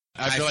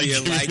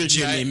feel like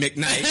Jimmy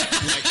McKnight.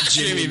 Like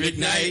Jimmy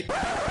McKnight.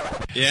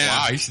 Yeah.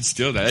 Wow, you should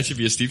steal that. That should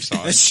be a Steve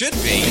song. It should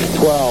be.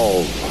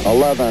 12,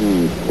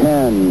 11,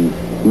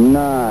 10,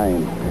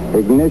 9.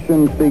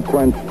 Ignition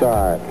sequence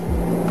start.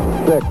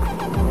 6,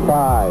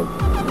 5,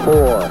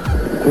 4,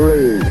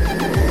 3,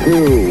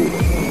 2,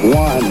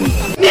 1.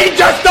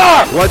 Ninja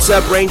Star! What's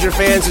up, Ranger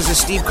fans? This is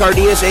Steve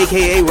Cardenas,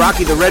 a.k.a.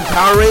 Rocky the Red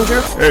Power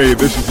Ranger. Hey,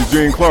 this is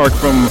Eugene Clark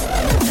from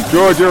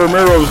George A.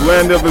 Romero's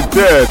Land of the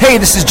Dead. Hey,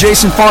 this is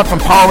Jason Font from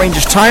Power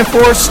Rangers Time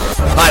Force.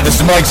 Hi, this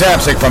is Mike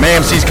Zapsik from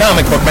AMC's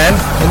Comic Book Man.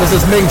 And this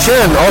is Ming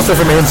Chen, also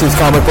from AMC's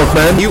Comic Book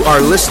Man. You are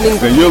listening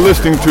And you're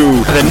listening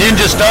to the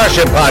Ninja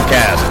Starship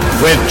podcast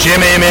with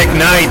Jimmy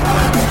McKnight.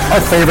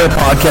 Our favorite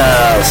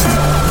podcast.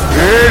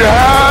 It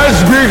has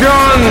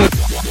begun!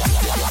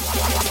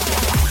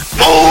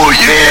 Oh,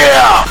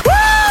 yeah! Woo!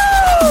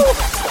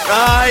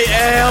 I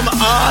am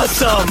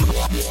awesome!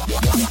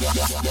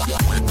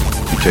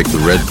 You take the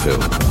red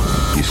pill,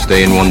 you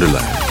stay in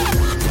Wonderland,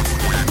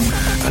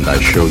 and I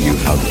show you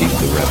how deep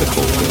the rabbit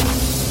hole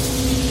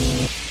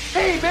goes.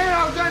 Hey, man,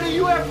 I was on a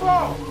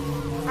UFO.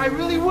 I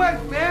really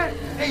was, man.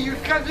 Hey, your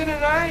cousin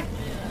and I,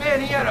 man,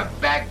 he had a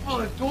bag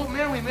full of dope,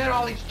 man. We met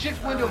all these chicks,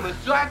 went to a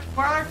massage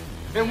park,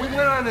 and we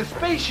went on a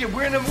spaceship.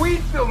 We're in a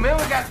weed field, man.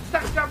 We got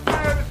sucked up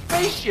by a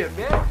spaceship,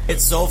 man.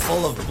 It's so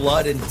full of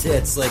blood and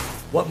tits. Like,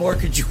 what more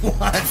could you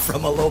want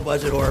from a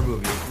low-budget horror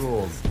movie? It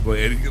rules. Well,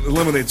 it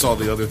eliminates all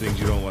the other things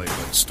you don't like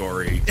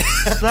story.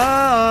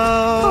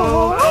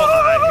 Well,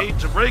 I hate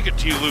to break it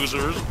to you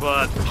losers,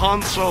 but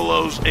Han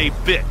Solo's a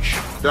bitch.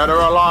 Dead or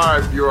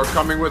alive, you are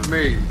coming with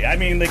me. I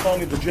mean, they call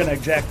me the Gen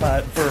X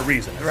jackpot for a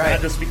reason. It's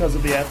not just because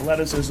of the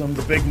athleticism,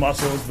 the big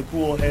muscles, the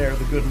cool hair,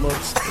 the good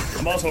looks.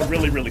 I'm also a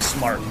really, really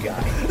smart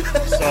guy.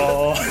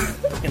 So,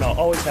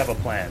 always have a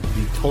plan.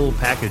 The total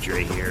package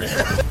right here.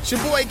 It's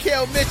your boy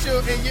Kel Mitchell,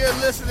 and you're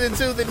listening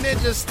to the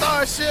Ninja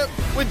Starship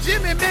with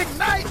Jimmy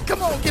McKnight.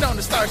 Come on, get on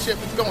the Starship.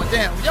 It's going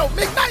down. Yo,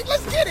 McKnight,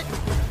 let's get it.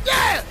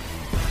 Yeah!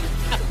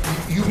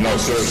 No,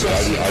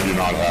 seriously, I do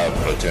not have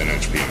a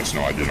 10-inch penis.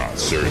 No, I do not.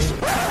 Seriously.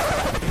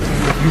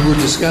 You were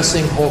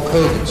discussing Hulk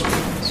Hogan's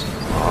penis.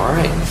 All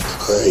right. I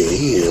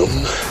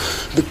am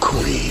the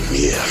cream,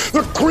 yeah.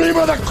 The cream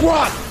of the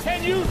crop!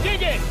 Can you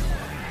dig it?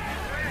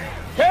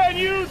 Can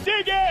you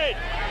dig it?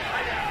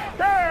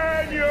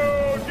 Can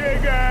you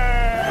dig it?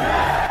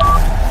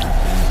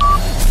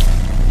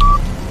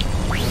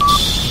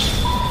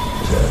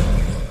 10,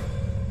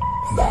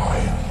 9,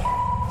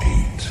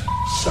 8,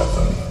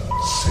 7,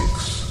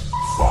 6,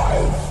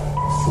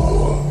 5,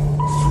 4,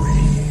 3,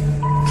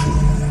 2,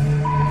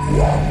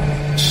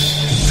 1, 0.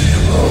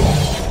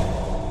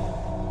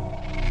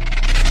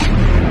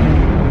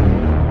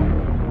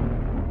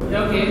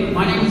 Okay,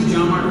 my name is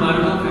John Mark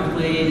Loudermilk. I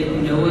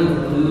played Noah the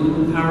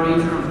Blue Power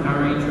Ranger on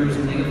Power Rangers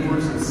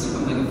Megaforce and Super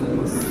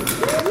Megaforce.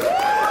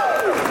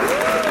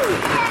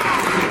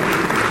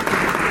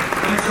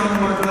 I'm John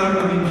Mark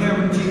Loudermilk. I'm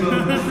Cameron Chivo,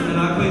 and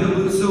I play the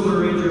Blue Silver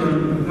Ranger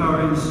on Power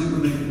Rangers Super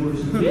Megaforce.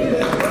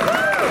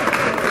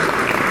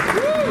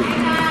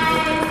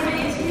 Hi guys, my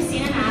name is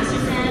Christina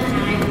Masterson, and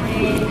I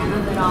play Emma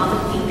Goodall, the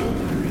Pink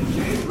Power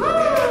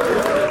Ranger.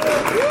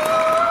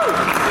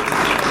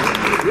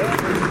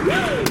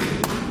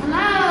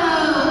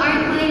 Hello, I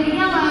play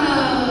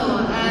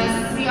Yellow.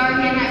 CR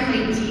again, I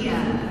play Gia.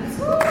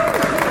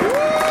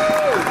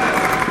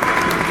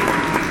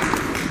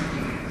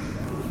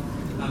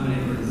 My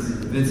name is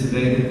Vincent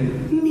Vega.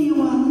 Me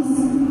once.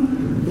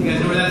 You guys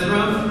know where that's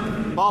from?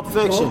 Pulp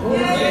Fiction.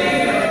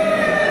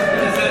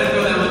 Let's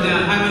throw that one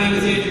down. Hi, my name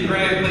is Andrew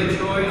Gray. I play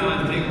Troy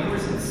on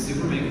Megaforce and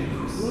Super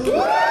Megaforce.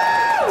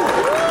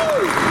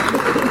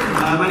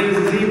 My name is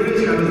Azeem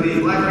Rich. I was the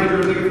Black Ranger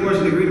of Megaforce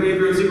and the Green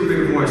Ranger of Super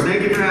Megaforce.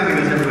 Thank you for having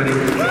us, everybody.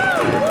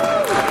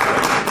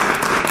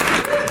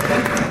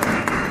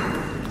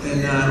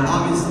 And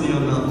obviously,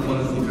 I'm not one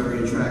of the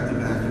very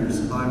attractive actors.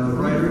 I'm the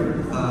writer.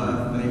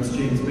 My name is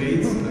James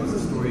Bates. I was the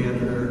story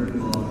editor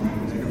on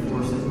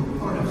Megaforce and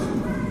part of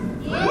Super.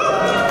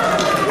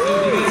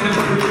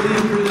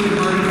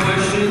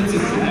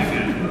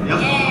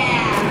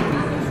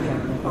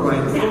 All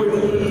right, before we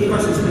open the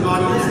questions from the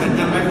audience, and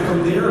that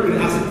microphone there, I'm going to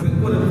ask a quick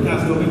one of the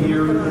cast over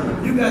here.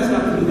 You guys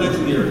have to be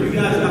legendary. You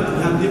guys have to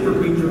have different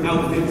Ranger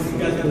outfits. You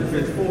guys have to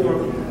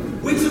transform.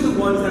 Which are the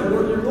ones that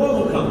weren't your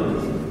normal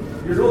colors?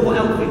 Your normal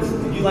outfits,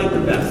 did you like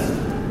the best?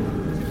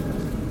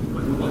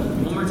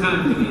 One more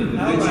time, please.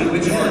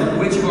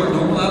 Which of our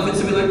normal outfits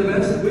did we like the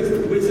best?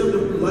 Which of the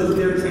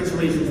legendary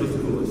transformations was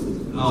the coolest?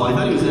 Oh, I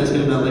thought he was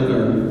asking about like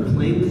our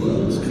plain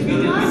clothes. Because we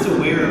get to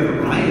wear a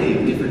variety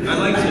of different. I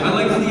liked the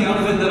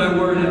outfit that I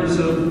wore in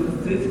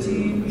episode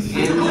 15,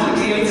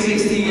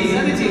 16,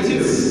 17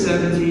 too.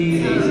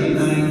 17, 18,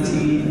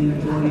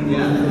 19, 20.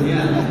 Yeah.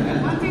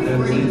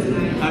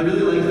 I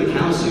really like the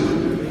cow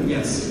suit.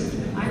 Yes.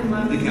 I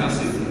love The cow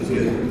suit was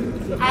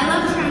good. I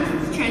love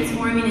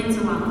transforming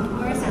into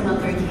Wildlife Force. I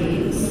love their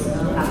caves. So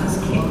that was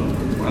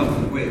cute.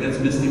 Well, wait, that's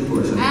Mystic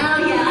Force. Oh, yeah.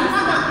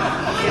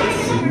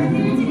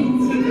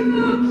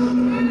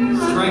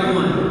 Strike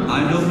one. I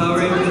know Power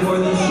Rangers more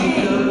than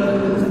she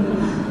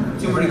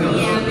does. Two more to go.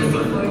 Yeah, Mystic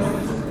Force.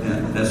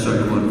 Yeah.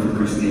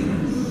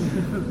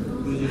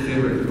 Who's your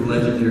favorite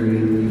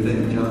legendary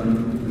thing, John?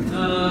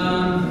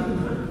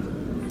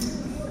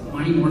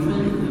 Mighty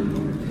Morphin.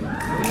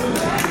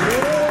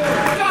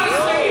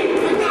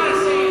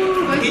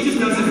 He just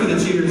does it for the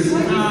cheers.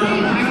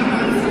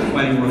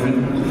 Mighty Morphin.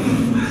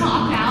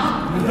 Pop out.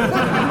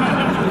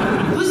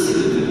 Listen.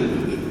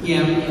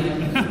 Yeah.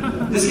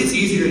 This gets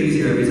easier and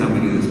easier every time we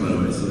do this, by the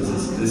way. So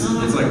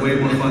it's like way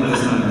more fun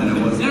this time than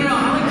it was. No, I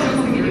like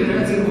Jungle Theory.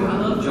 I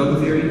love Jungle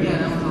Theory? Yeah,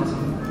 that was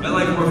awesome. I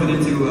like morphing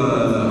into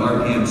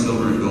RPM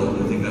Silver and Gold.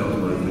 I think that was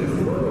my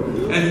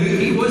favorite. And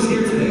he was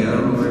here today. I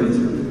don't know where he is.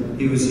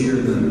 He was here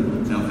in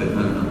the outfit. I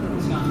don't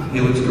know. He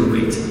looks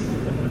great.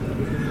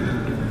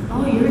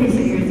 Oh, you already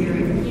said yours.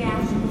 Yeah.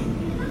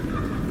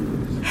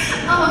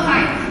 Oh,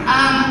 hi.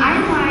 I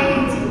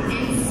liked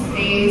In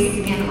Space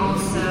and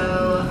also,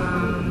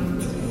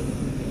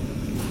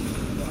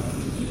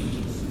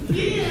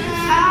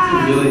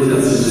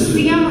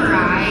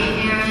 Samurai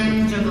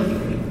and Jungle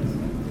Theory.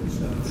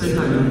 First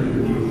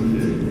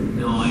time.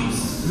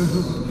 Nice.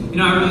 You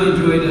know, I really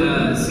enjoyed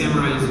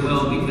Samurai as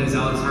well because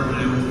Alex Hartman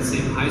and I went to the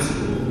same high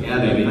school. Yeah,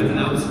 baby. I thought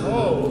that was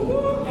cool.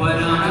 But it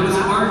was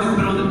hard to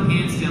put on the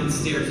pants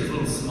downstairs. It was a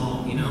little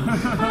small, you know?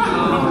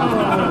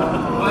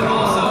 But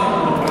also,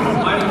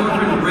 Mighty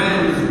Morphin Red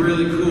was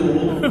really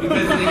cool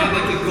because they had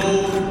like the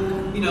gold,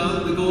 you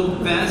know, the gold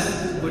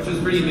vest, which was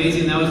pretty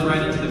amazing. That was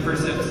right into the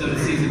first episode of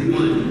season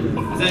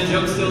 1. Is that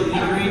joke still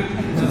lingering?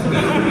 That's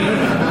good for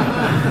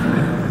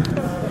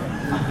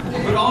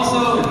me. But also,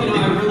 you know, I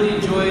really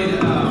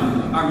enjoyed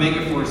our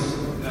Megaforce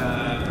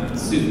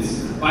suits.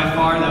 By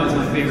far, that was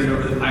my favorite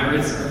over the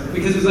Pirates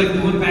because it was like we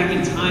went back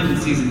in time in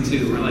season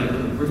 2.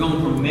 We're going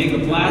from Mega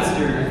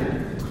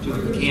Blaster to a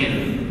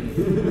cannon.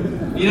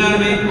 You know what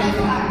I mean?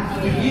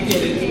 You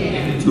get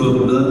it. To a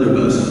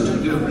blunderbuss.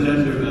 To a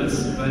blunderbuss.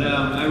 But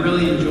I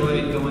really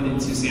enjoyed going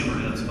into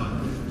Samurai. That was fun.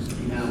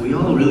 Yeah, we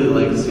all really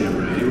liked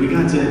Samurai. We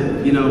got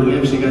to, you know, we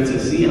actually got to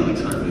see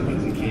Alex Hartman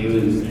because he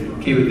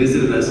came and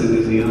visited us in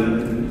New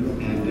Zealand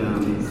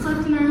and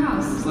Slept in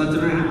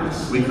our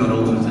house. We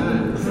cuddled all the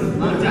time.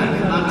 Long time.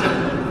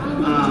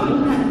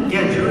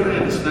 Yeah, Joe and I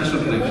have a special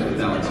connection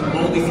with Alex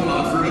Hartman. Moldy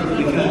cot room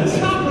because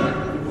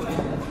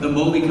the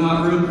moldy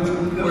cot room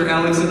where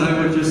Alex and I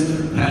would just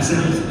pass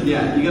out.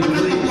 Yeah, you got to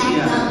really,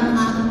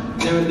 yeah.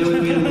 There would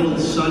be a little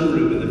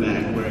sunroom in the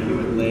back where you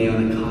would lay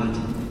on a cot.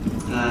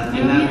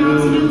 And that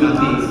room got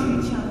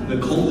the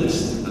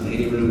coldest of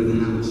any room in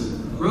the house.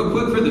 Real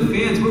quick for the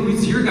fans, what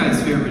was your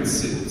guys' favorite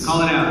suits?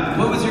 Call it out.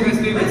 What was your guys'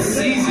 favorite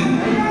season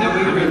that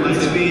we were able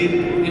to?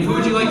 And who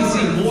would you like to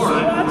see more of?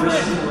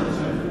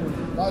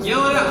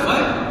 Yell it out.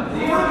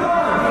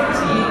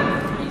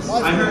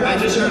 What? I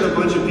just heard a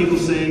bunch of people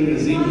saying the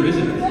Z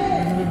Risen.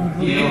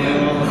 Yeah.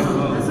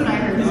 That's what I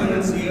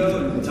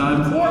heard.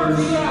 Time for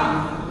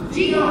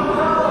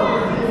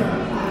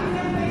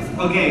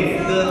Okay,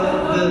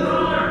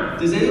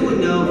 does anyone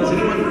know,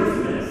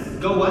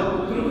 go what?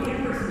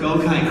 Go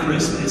Kai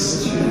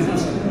Christmas. The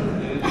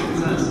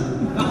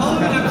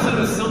Halloween episode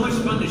was so much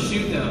fun to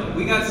shoot though.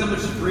 We got so much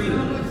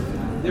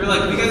freedom. They were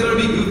like, if you guys want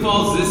to be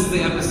goofballs, this is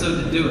the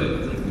episode to do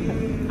it.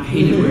 I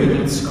hated wearing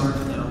that scarf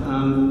though.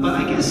 But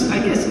I guess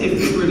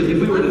if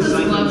we were to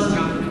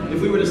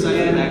cite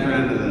the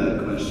background of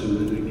the question,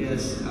 then I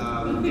guess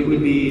it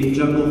would be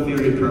Jungle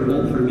Theory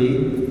Purple for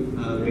me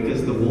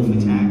because the wolf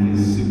attack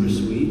is super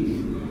sweet.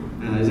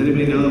 Does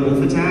anybody know the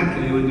wolf attack?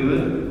 Can anyone do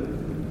it?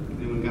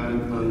 Anyone got it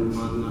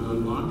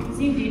on lock?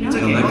 Steve, do you know? It's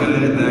okay.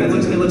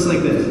 It looks like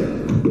this,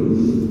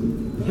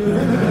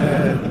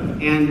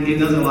 and it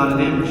does a lot of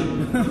damage.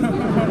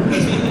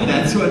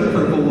 That's what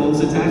purple wolves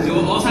attack. It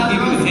will also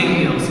give you a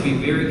hang so be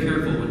very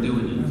careful when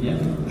doing it. Yeah.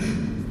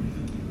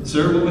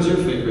 Sir, what was your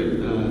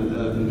favorite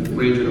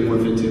ranger to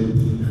morph into?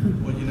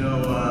 Well, you know,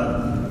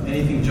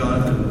 anything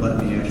Jonathan would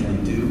let me actually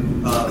do.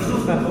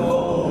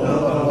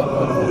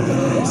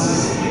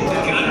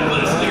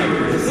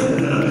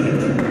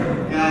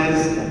 Guys,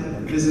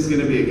 this is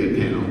going to be a good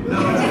panel.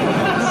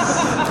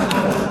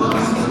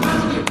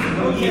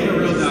 Keep it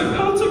real, Doc.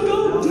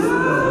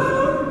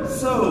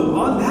 So,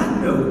 on that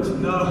note,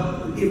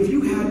 if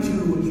you had to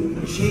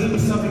change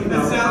something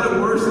about... That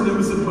sounded worse than it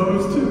was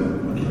supposed to.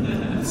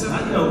 So,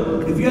 you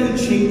know, if you had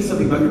to change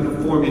something about your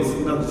performance,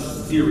 about the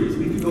series,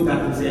 if you could go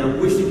back and say, I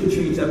wish you could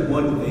change that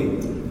one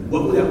thing,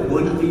 what would that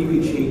one thing you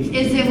could change?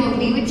 Is it what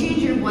we would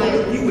change or what?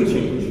 What you would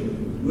change?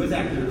 You as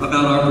actors.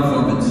 About our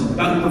performance.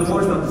 About the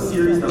performance, about the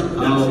series, about the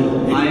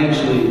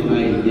production.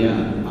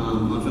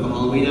 For the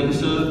Halloween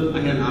episode, I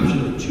had an option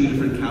of 2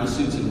 different cow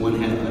suits and one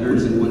had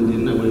udders and one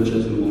didn't. I would have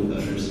chosen the one with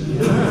udders.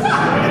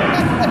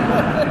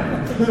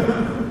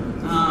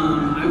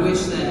 I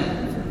wish that,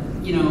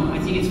 you know, I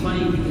think it's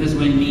funny because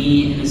when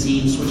me and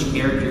Azim switch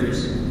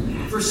characters,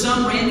 for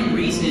some random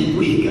reason,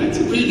 he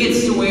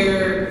gets to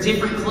wear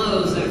different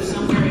clothes that are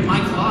somewhere in my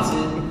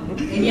closet,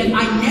 and yet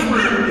I never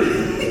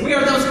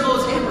wear those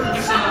clothes ever.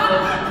 So,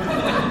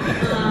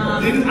 I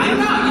don't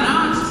know, you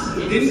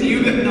know. Didn't you?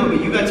 But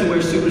you got to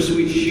wear super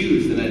sweet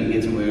shoes that I didn't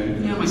get to wear.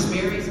 Yeah, my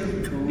Sperry's are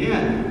cool.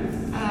 Yeah.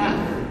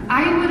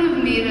 I would have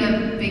made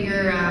a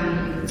bigger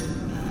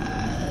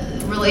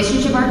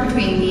relationship arc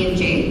between me and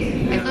Jake.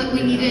 I thought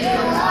we needed a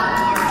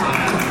lot more.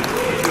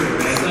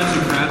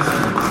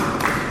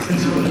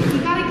 He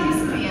got a kiss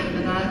at the end,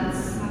 but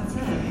that's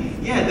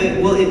it. Yeah,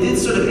 well, it did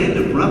sort of end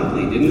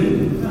abruptly, didn't it?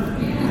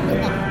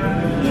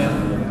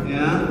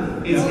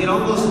 Yeah. It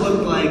almost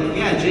looked like,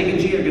 Jake and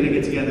G are going to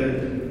get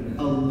together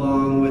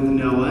along with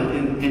Noah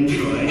and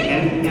Troy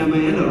and Emma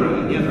and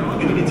Orion. Yeah, they're all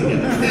going to get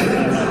together.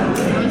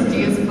 Those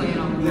G's playing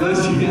on.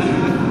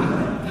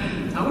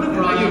 I would have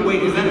brought you.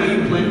 Wait, is that how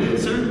you planned it,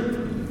 sir?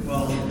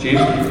 Well,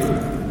 James?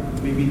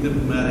 Maybe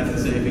diplomatic to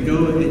say, if you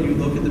go and you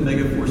look at the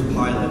Megaforce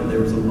pilot,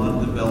 there was a lot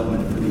of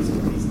development for these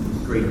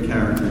great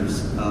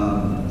characters.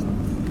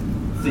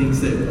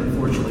 Things that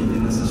unfortunately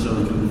didn't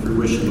necessarily come to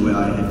fruition the way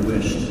I had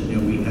wished.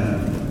 We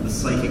have the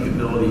psychic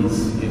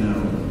abilities,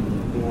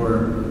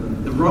 or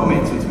the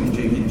romance between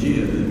Jake and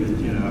Gia.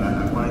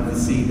 I wanted to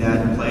see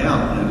that play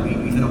out.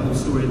 We had a whole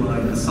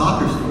storyline, a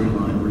soccer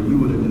storyline, where you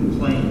would have been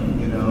playing,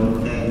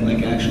 and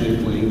like actually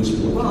playing the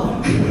sport.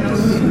 Well, you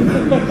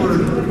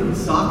were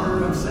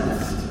soccer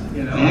obsessed.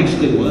 I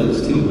actually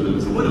was too. When I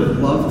was would have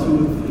loved to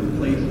have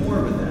played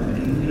more with them.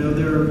 And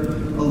there are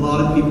a lot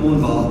of people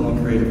involved in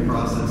the creative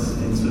process,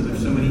 and so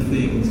there's so many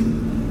things.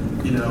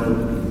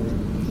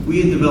 We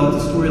had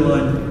developed a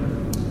storyline.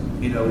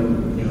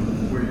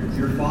 Where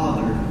your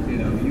father, you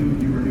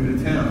were new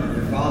to town.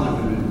 Your father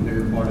would have been a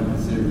bigger part of the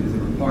series, or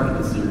part of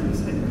the series,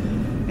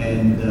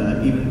 and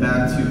even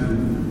back to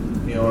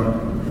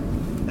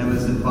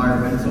Emma's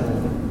environmental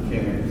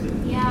cares.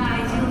 Yeah, I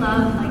do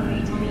love what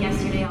you told me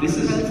yesterday. This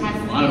is a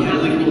lot of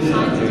really cool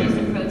stuff.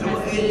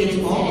 It's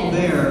all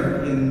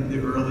there in the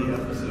early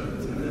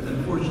episodes.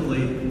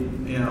 Unfortunately,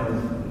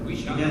 we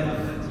shot it.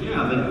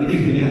 Yeah, but we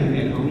didn't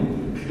get home.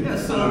 Yeah,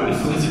 so.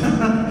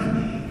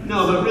 No,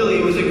 but really,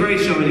 it was a great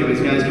show anyways,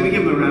 guys. Can we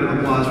give them a round of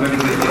applause for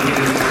everything they did?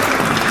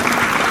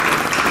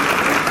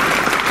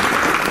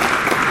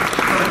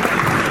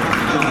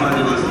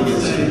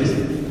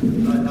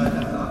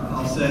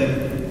 I'll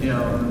say, I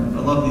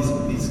love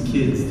these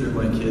kids. They're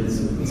my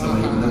kids.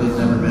 Even though they've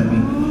never met me.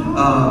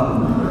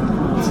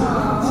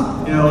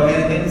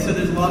 And so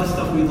there's a lot of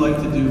stuff we'd like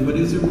to do, but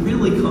it's a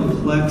really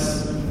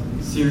complex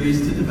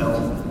series to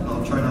develop.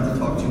 I'll try not to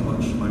talk too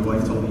much. My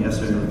wife told me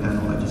yesterday on the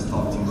panel I just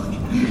talk too much.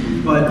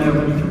 But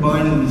when you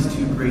combine these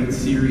two great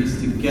series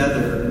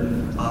together,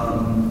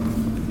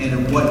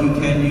 and what you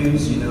can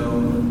use, I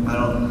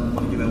don't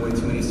want to give away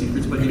too many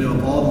secrets, but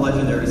all the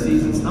legendary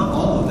seasons, not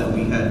all of them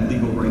we had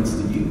legal rights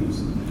to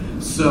use.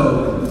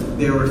 So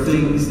there were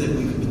things that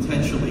we could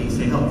potentially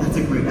say, oh, that's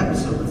a great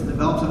episode, let's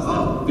develop something.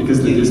 Oh, because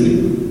of the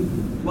Disney?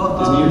 Well,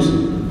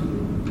 Disneyers?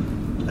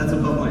 That's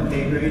above my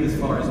pay grade as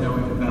far as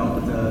knowing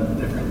about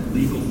different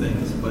legal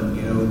things, but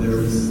there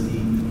was the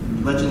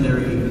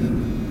legendary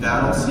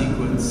battle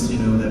sequence,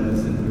 that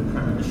was in the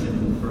premonition in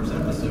the first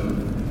episode.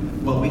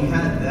 Well, we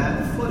had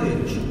that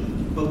footage,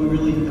 but we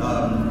really,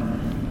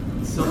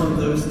 some of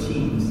those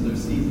teams,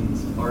 those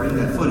seasons, are in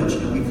that footage,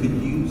 and we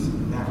could use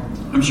that.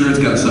 I'm sure it's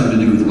got something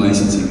to do with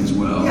licensing as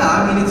well.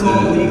 Yeah, it's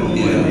all legal,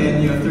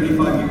 and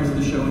 35 years of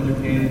the show in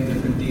Japan,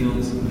 different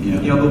deals.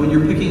 Yeah. But when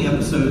you're picking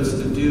episodes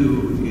to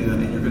do,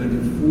 and you're going to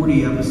do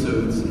 40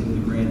 episodes in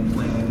the grand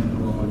plan,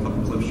 along with a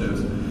couple clip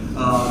shows,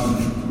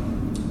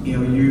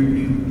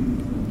 you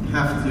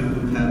have to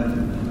have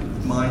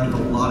in mind a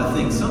lot of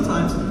things.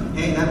 Sometimes,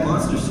 hey, that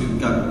monster suit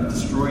got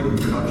destroyed in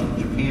production in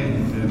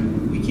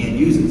Japan, we can't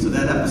use it, so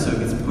that episode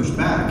gets pushed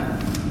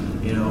back.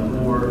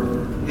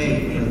 Or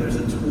hey, there's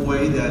a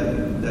toy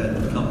that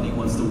the company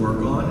wants to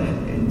work on,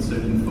 and so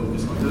you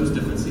focus on those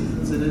different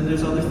seasons. And then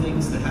there's other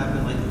things that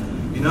happen, like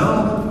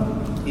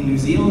in New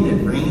Zealand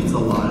it rains a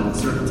lot at a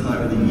certain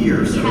time of the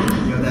year, so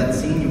that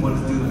scene you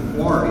wanted to do in the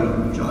quarry,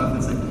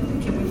 Jonathan's like,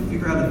 can we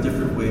figure out a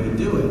different way to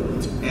do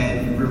it?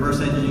 And reverse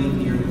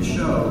engineering the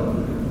show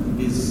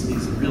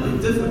is really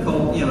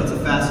difficult. It's a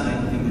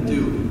fascinating thing to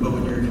do, but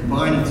when you're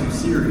combining two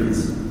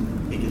series,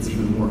 it gets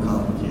even more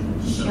complicated.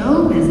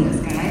 Show business,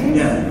 guys.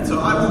 Yeah, so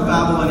I won't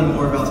babble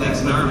anymore about that,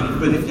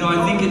 but I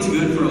think it's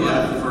good for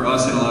for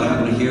us and a lot of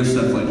people to hear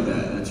stuff like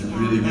that. That's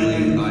really,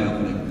 really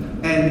eye-opening.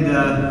 And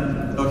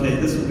okay,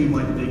 this will be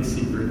my big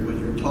secret. When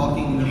you're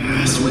talking to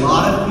a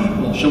lot of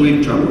people, shall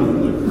we drum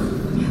roll?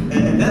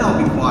 And then I'll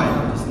be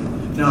quiet.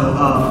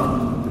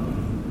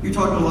 You're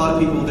talking to a lot of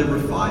people. There were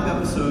 5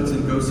 episodes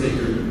in Ghost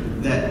Sager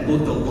that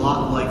looked a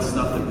lot like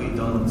stuff that we've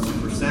done on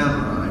Super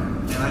Samurai.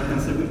 And I kind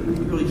of said, we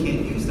really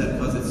can't use that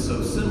because it's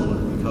so similar,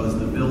 because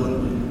the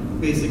villain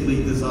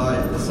basically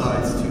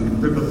decides to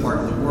rip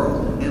apart the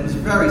world. And it was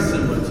very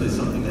similar to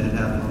something that had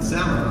happened on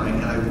Samurai,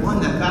 and I won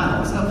that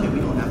battle. I said, okay,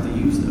 we don't have to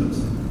use those.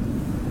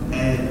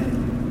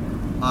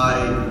 And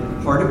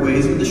I parted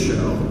ways with the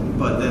show,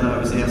 but then I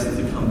was asked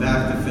to come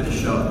back to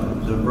finish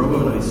up the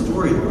Robo Knight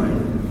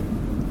storyline.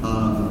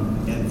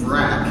 And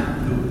Vrak,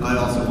 who I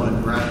also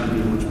wanted Vrak to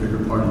be a much bigger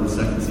part of the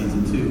second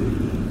season too.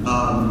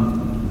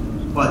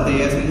 But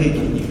they asked me, hey,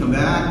 can you come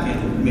back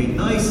and make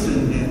nice?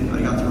 And I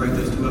got to write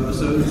those 2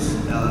 episodes,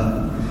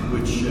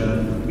 which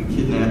we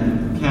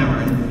kidnapped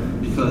Cameron,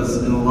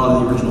 because in a lot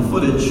of the original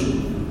footage,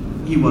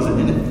 he wasn't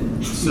in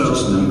it. So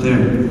just not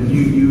there.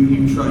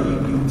 You try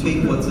you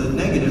take what's a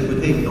negative,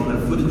 but hey, we don't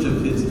have footage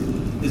of his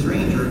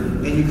Ranger,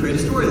 and you create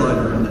a storyline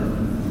around it.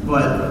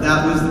 But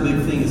that was the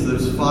big thing, is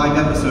those 5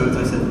 episodes,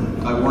 I said,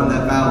 I won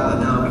that battle,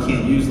 but now we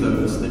can't use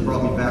those. They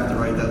brought me back to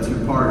write that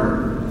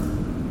 2-parter,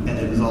 and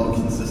it was all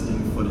consisting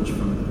footage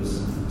from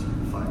those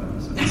 5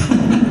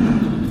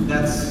 episodes.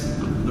 That's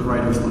the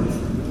writer's life.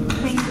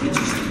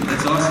 Interesting.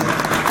 That's awesome.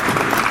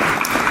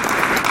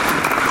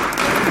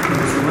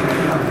 So right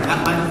now, that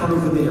microphone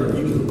over there,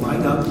 you can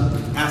line up,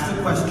 ask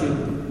the question.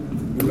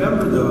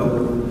 Remember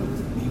though,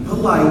 be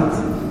polite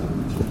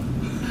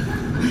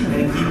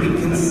and keep it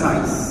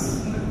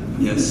concise.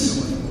 Yes.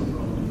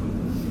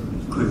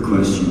 Quick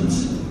questions.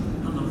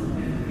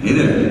 Hey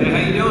there. Hey, how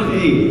you doing?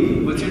 Hey.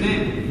 What's your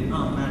name?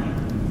 Oh, Manny.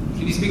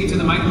 Can you speak into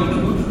the mic a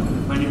little bit?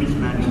 My name is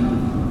Manny.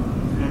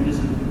 And this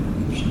is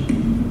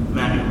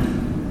Manny.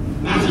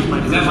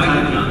 Is that mic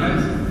on,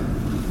 guys?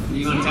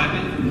 You want to tap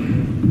it?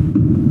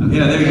 Okay.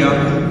 Yeah, there you go.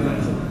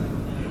 Nice.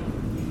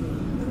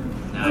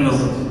 Hello.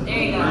 There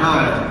you go. Hi,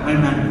 I'm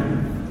Manny.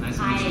 Nice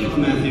to Hi. meet you.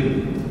 Matthew.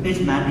 It's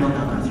Manuel,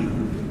 not Matthew.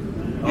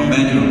 Oh,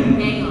 Manuel.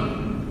 Manuel.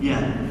 Yeah,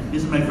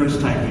 this is my first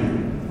time here.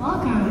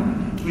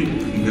 Welcome.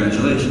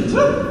 Congratulations.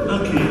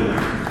 Okay.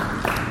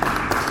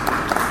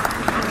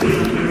 Okay,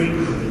 I'm very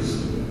nervous.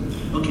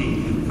 Okay,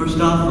 first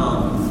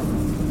off,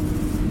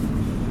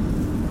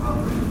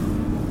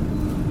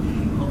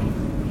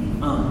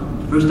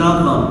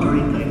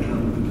 during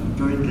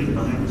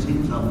behind the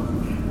scenes,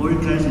 what are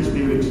you guys'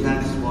 favorite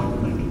snacks for,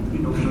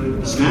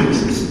 during Snacks?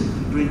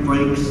 During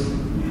breaks,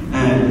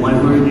 and why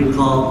was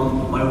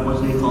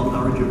they called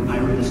Power Rangers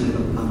Pirate instead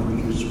of Power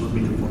Rangers for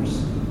Megaforce?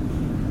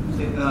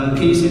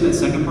 Can you say that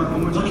second part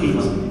one more time? Okay,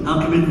 how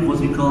come it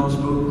was it called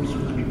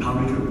Power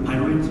Rangers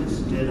Pirates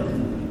instead of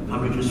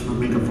Power Rangers for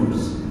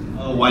Megaforce?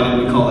 Why did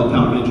we call it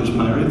Power Rangers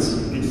Pirates?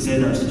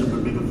 Instead of Super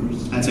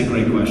Megaforce. That's a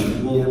great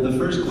question. Well, the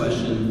first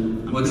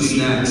question, what's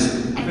snacks?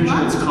 I'm pretty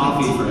sure it's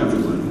coffee for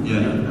everyone.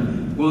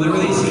 Yeah. Well, they're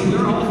really.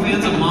 We're all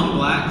fans of Long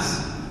Blacks.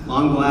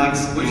 Long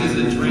Blacks, which is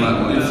a drink.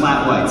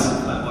 Flat whites.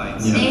 Flat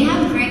whites. Yeah. They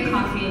have great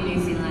coffee in New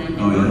Zealand.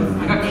 Oh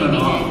yeah. I got they made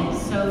it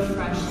so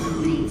fresh and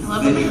nice. I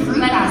love when the fruit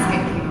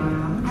basket came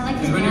around. I like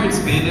the when you're in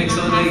spandex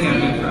all day, you gotta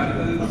be proud of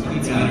it. You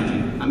need some energy.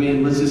 I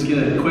mean, let's just get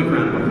a quick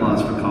round of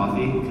applause for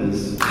coffee,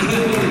 because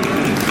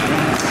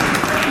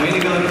way to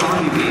go,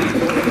 coffee bean.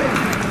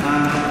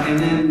 And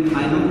then I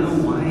don't know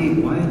why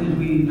did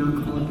we not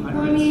call it Pirates?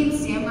 Well, I mean,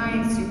 Samurai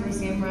and Super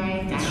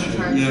Samurai, Dino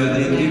Charge. Yeah,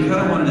 they kind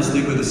of wanted to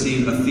stick with a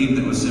theme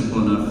that was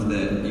simple enough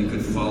that you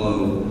could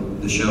follow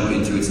the show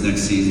into its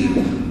next season.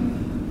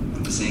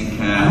 With the same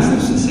cast,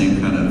 it's the same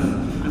kind of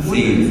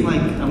theme.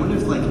 I wonder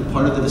if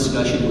part of the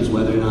discussion was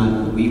whether or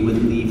not we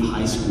would leave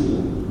high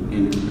school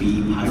and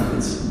be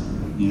pirates.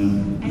 Yeah.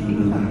 I think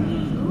so.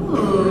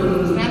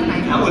 Ooh, that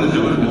might That would have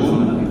been cool.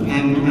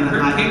 And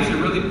Her tapes are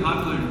really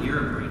popular in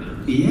Europe right now.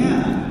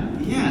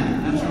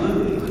 Yeah,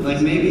 absolutely.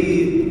 Like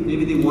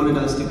maybe they wanted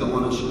us to go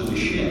on a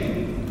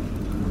ship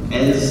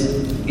as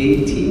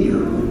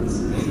 18-year-olds.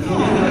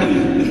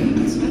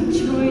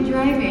 Enjoy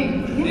driving.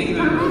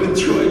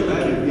 Enjoy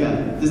driving.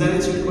 Yeah. Does that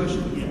answer your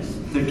question? Yes.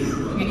 Thank you.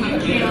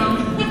 Thank you.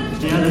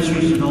 Stay on the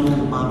streets and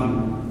old mommy.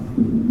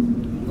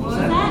 What was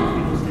that?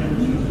 People stay on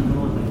the streets and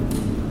old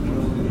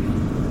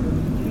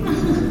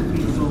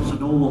People so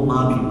no will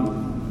mob you.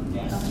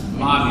 Yes.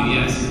 Mob you,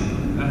 yes.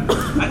 I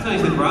thought you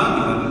said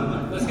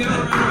Robbie. Let's give her a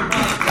round of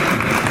applause.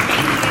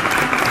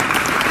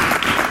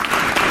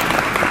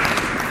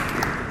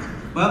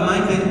 Well, my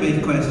big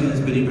question is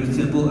pretty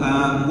simple.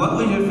 What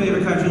was your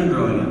favorite cartoon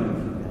growing up?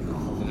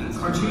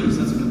 Cartoons,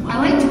 that's a good one. I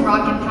liked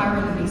Rocket Power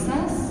and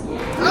Recess.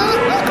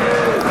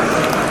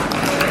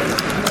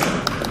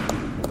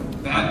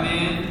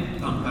 Batman.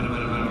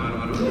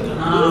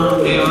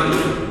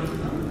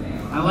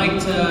 I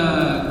liked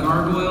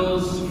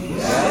Gargoyles.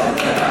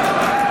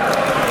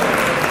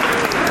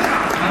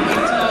 I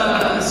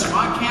liked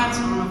SWAT Cats. I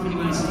don't know if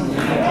anybody's seen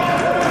that.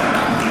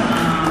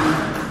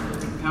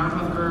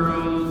 Powerpuff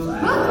Girls.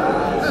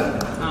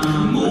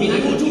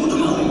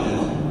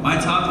 My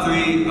top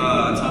 3: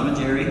 Tom and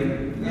Jerry.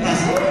 Yes.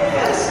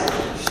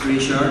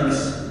 Street Sharks.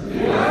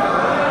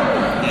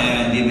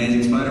 And The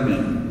Amazing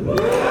Spider-Man.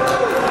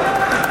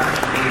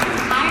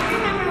 I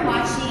remember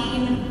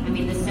watching,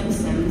 The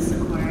Simpsons, of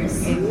course.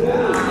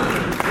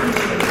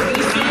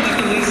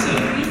 Lisa.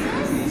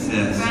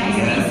 Yes. Right?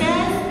 Yeah.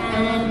 Recess,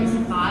 and then is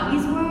it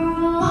Bobby's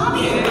World?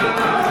 Bobby's World!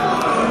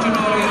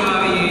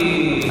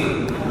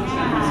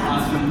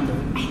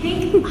 I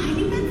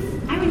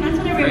think that's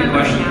what I remember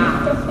right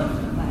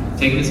now.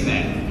 Take this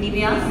back.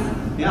 Anybody else?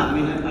 Yeah, I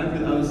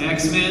was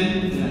X-Men.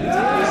 I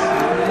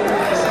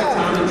said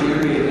Tom and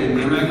Jerry and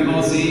Dragon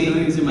Ball Z.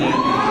 Everything's in my head.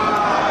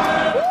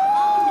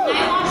 I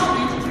watched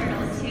Ninja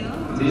Turtles too.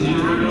 Ninja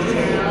Turtles.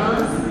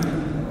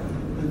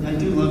 I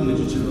do love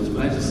Ninja Turtles,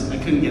 but I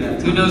couldn't get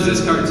out. Who knows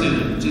this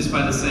cartoon just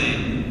by the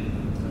saying?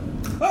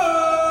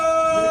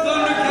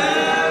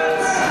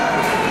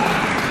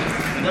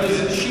 That was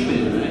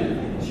She-Man,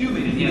 right?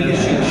 She-Man, Yeah,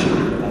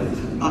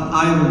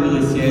 I have a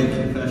really sad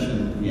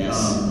confession. Yes.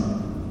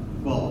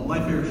 Well, my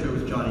favorite show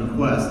was Johnny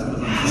Quest. It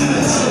was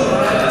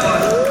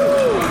on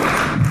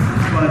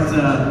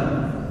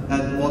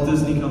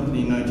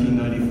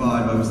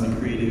was the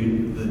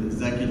creative, the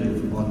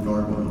executive on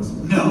Gargoyles.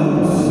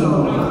 No. So.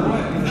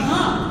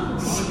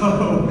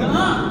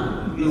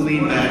 The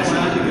lean back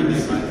shot.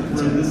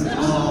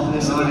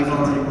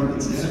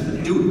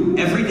 Dude,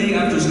 every day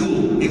after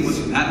school, it was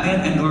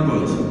Batman and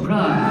Gargoyles.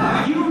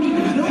 Bruh, you don't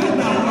even know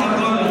about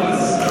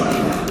Gargoyles.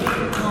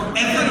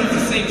 And I thought it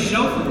was the same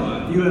show for a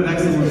while. You have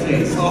excellent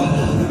taste. Oh,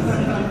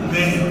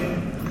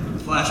 man.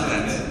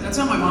 Flashbacks. That's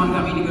how my mom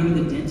got me to go to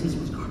the dentist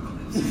was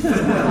Gargoyles.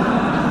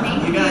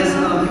 You guys,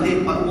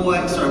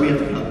 sorry, we have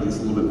to cut this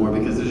a little bit more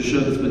because there's a show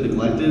that's been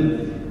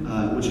neglected,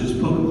 which is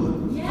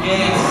Pokemon.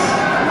 Yes.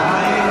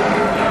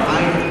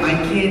 I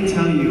can't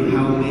tell you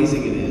how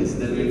amazing it is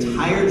that an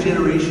entire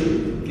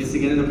generation gets to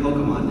get into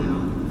Pokemon now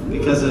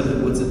because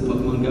of, what's it,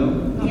 Pokemon Go?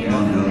 Yeah.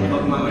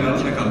 Pokemon Go.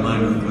 I'll check out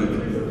mine real quick.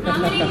 How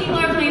many people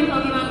are playing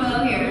Pokemon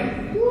Go here?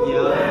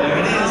 Yeah, there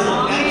it is.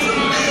 That's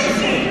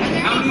amazing.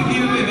 How many of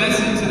you have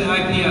invested into the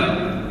IPO?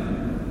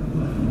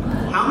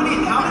 How many of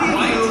you?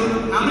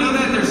 How many know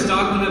that their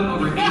stock went up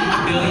over $8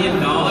 billion?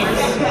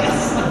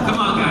 Yes. Come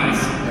on, guys.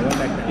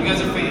 You guys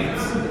are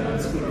fans.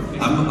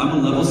 I'm a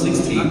level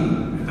 16.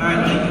 All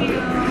right, thank you.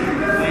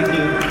 Thank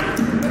you.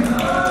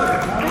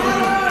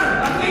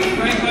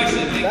 Great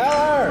question. Thank you.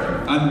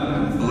 I'm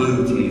blue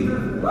team.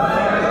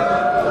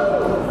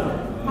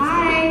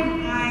 Hi.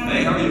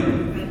 Hey, how are you?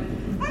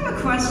 I have a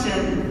question.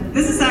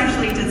 This is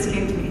actually just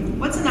came to me.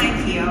 What's an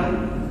IPO?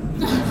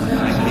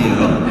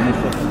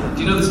 IPO. Do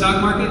you know the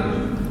stock market?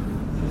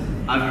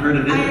 I've heard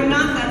of it. I am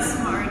not that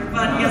smart,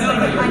 but yes,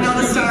 I know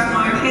the stock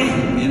market.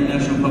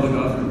 International public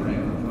offering,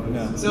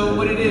 right? So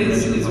what it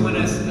is when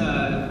a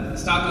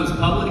stock goes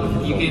public,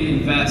 you can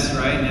invest,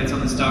 right? And that's on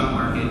the stock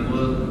market.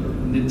 Well,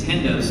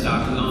 Nintendo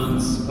stock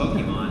owns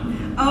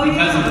Pokemon. Oh,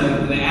 because yeah.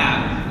 of the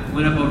app,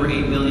 went up over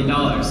 $8 billion.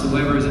 So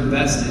whoever is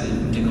invested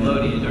in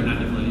Nickelodeon, or not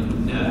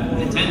Nickelodeon,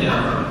 Nintendo,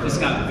 just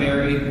got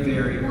very,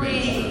 very rich.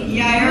 Wait.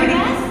 Yeah,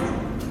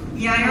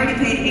 I already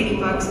paid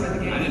 $80 for the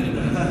game. I didn't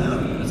know that.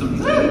 That's what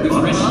who's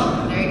rich?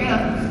 Well, there you go.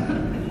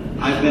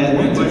 I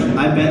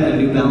bet a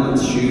New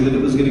Balance shoe that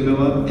it was going to go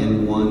up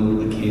and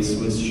won a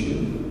K-Swiss shoe.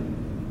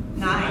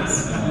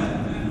 Nice.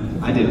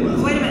 I did well.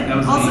 Wait a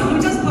minute. Also, who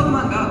does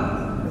Pokemon Go?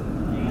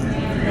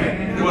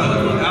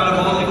 Well, out of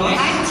all of us,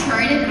 I've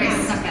tried it, but I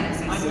suck at it.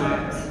 So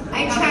I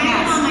tried it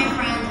on my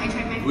friends. I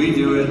tried my we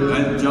do it.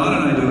 John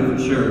and I do it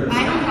for sure.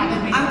 I don't have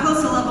it. I'm close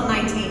to level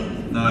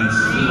 19. Nice.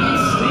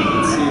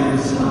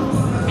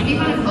 I need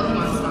my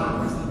Pokemon stock.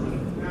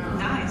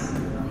 Nice.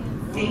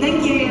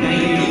 Thank you.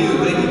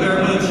 Thank you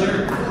very much.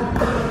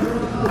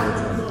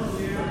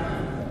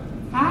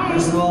 Hi.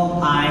 First of all,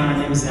 hi, my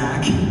name is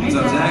Zach. What's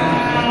up,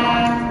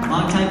 Zach?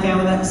 Longtime fan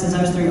with that since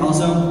I was 3.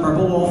 Also,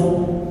 Purple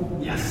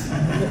Wolf. Yes.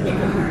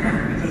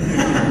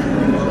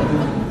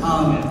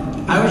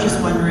 I was just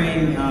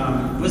wondering,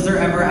 was there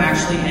ever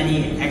actually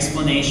any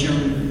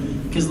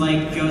explanation? Because,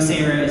 like, Go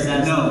Saber is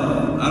that.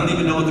 No, I don't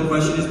even know what the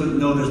question is, but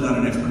no, there's not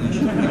an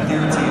explanation. I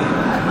guarantee it.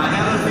 I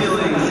have a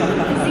feeling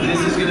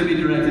this is going to be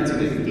directed to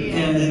me.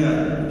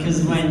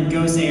 Because when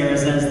Go Saber,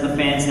 as the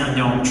fans now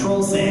know him,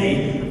 Troll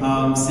say,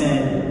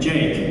 said,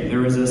 Jake, there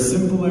was a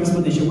simple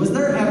explanation. Was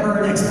there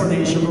ever an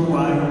explanation for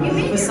why?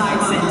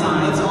 Besides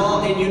Sentai? Let's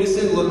all in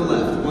unison look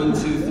left. 1, 2,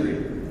 3.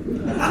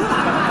 You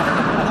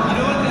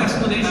know what the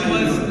explanation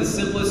was? The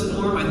simplest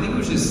form? I think it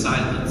was just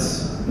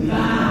silence.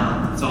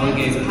 That's all he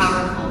gave us.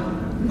 Powerful.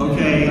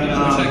 Okay. I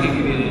wish I could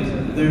give you an answer.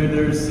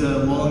 There's a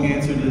long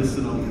answer to this,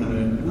 and I'll kind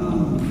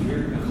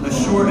of a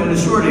short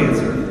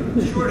answer.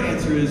 The short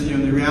answer is, the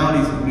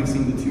realities of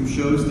mixing the two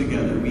shows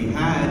together. We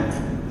had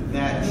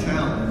that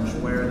challenge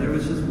where there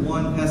was just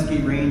one pesky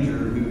ranger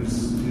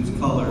whose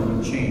color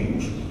would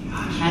change.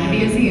 Had to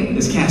be a theme.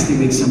 This casting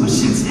makes so much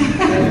sense.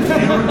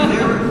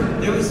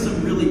 There was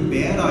some really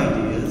bad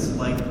ideas,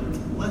 like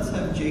let's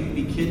have Jake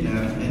be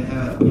kidnapped and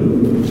have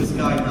this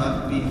guy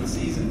not be in the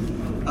season,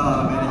 and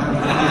have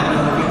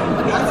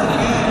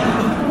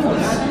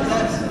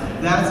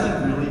that's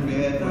a really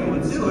bad way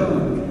to do it.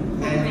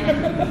 And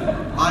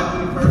I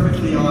will be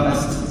perfectly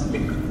honest,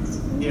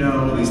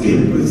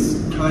 it was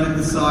kind of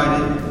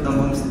decided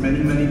amongst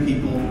many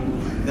people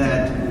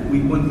that we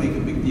wouldn't make a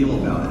big deal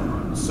about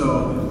it.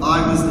 So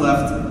I was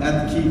left at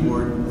the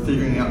keyboard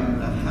figuring out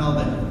how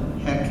the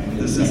heck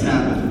this has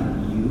happened.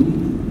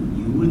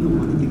 You were the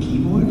one at the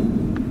keyboard?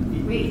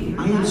 Wait,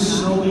 I am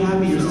so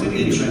happy you're sitting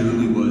here. It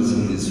truly was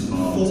his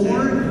fault.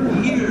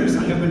 4 years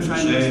I have been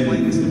trying to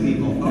explain this to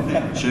people.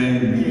 Okay.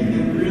 Shame.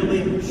 And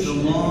really,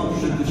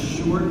 the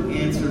short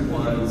answer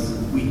was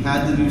we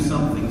had to do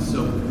something,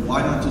 so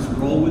why not just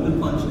roll with the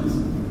punches?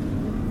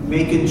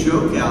 Make a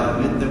joke out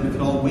of it that we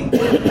could all wink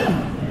at,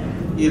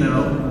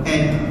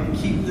 and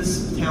keep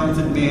this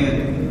talented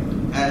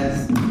man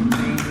as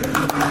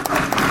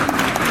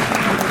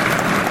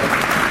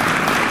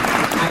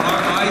Our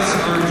eyes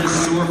are just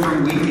sore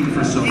from winking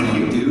for so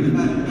long, dude. I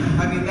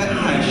mean,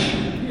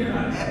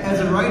 as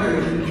a writer,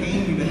 it can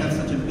pain you to have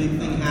such a big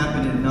thing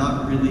happen and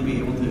not really be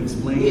able to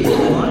explain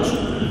too much,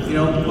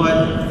 but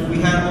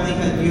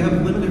you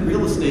have limited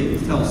real estate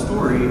to tell a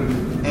story,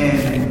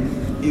 and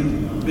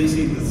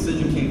basically the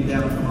decision came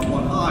down from on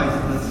one high, so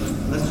let's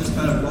let's just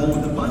kind of roll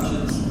with the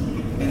punches.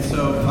 And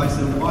so I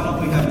said, why don't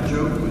we have a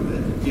joke with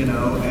it, you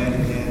know?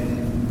 And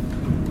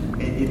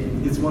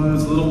it's one of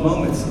those little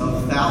moments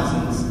of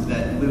thousands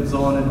that lives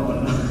on and on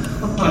and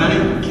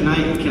on. Can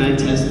I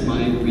test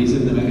my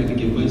reason that I had to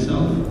give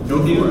myself?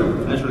 Go for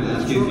it. I just want to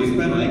ask you if you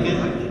like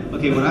it.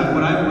 Okay, what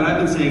I've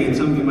been saying, and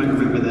some of you might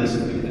remember this,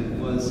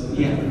 was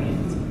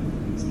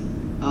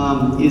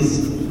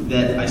is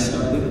that I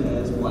started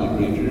as Black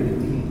Ranger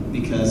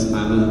because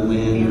I'm a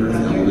land earth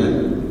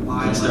element.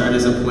 I started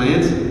as a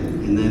plant,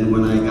 and then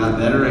when I got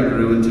better, I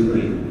grew into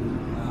green.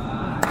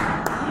 I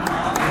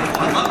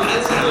love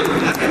that sound.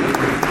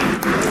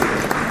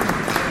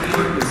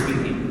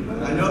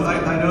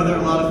 I know there are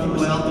a lot of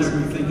people out there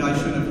who think I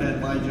should have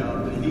had my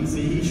job, but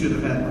he should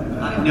have had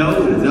my job.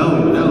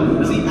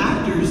 No. See,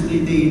 actors, they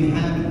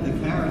inhabit the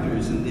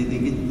characters, and they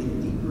get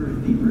deeper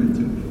and deeper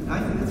into it. I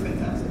think that's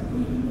fantastic.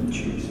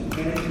 Cheers.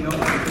 And, you know,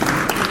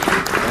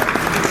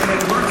 and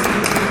it works in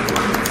the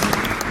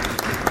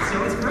so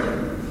it's great.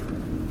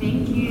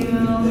 Thank you.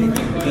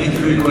 Thank you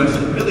for your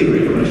question. Really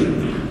great question.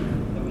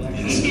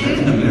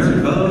 Captain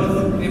America.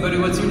 Hey, buddy,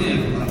 what's your name?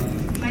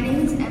 My name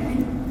is Evan.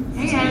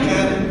 Hey,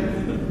 Evan.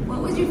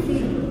 What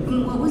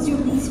was your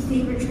least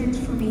favorite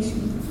transformation?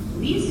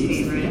 Least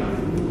favorite?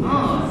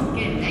 Oh,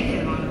 get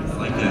negative on us. I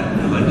like that.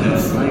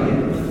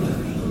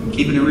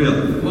 Keeping it real.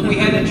 When we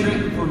had to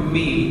for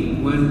me,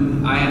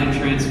 when I had to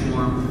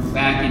transform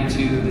back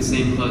into the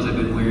same clothes I've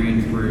been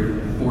wearing for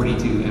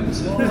 42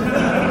 episodes.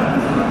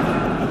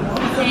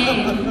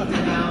 Same.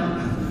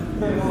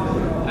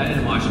 I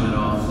didn't watch them at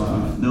all.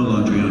 No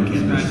laundry on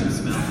campus. Scratch and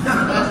smell.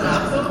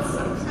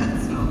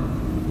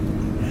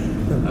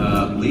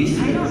 Least?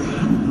 I don't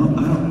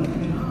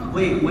know.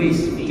 Wait.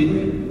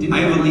 Didn't I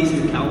have a least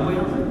your cowboy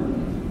outfit?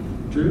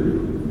 Drew?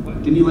 What?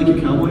 Didn't you like your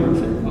cowboy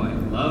outfit? Oh, I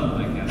love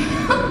my cowboy.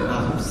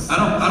 I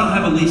don't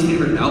have a least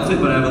favorite outfit,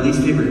 but I have a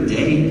least favorite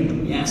day.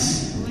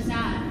 Yes. What was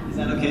that? Is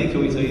that okay? Can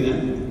we tell you that?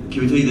 Can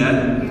we tell you that?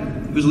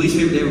 Yeah. It was the least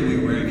favorite day when we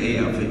were wearing a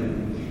outfit.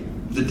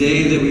 The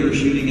day that we were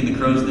shooting in the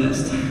crow's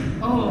nest.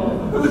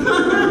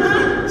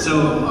 Oh.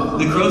 So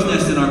the crow's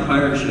nest in our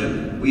pirate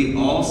ship, we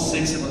all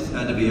 6 of us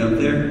had to be up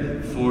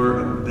there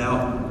for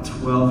about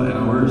 12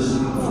 hours.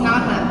 It's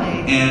not that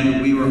big.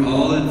 And we were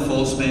all in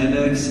full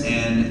spandex,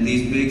 and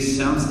these big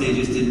sound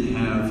stages didn't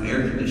have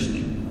air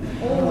conditioning.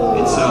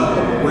 And so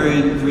we're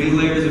in 3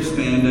 layers of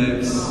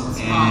spandex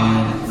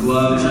and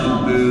gloves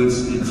and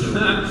boots, and so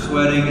we're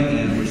sweating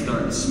and we're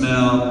starting to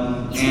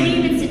smell. You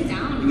couldn't even sit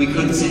down. We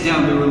couldn't sit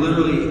down. We were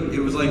literally, it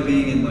was like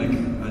being in like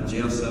a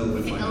jail cell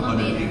with like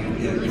 100 people.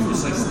 Yeah, we were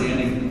just like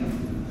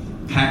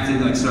standing, packed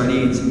in like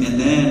sardines. And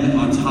then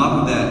on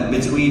top of that,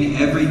 between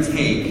every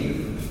take,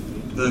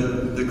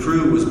 the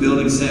crew was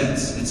building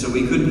sets, and so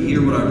we couldn't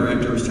hear what our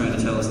director was trying to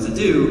tell us to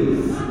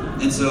do,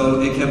 and so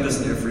it kept us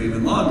there for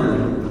even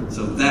longer.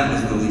 So that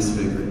was the least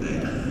favorite day.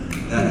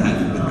 That had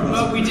to be the least.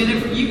 Well, we did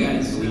it for you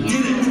guys. We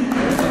did it.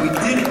 We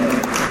did it.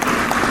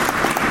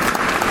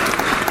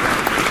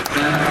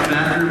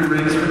 Bathroom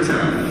breaks were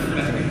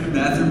tough.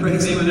 Bathroom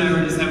breaks. Sam and I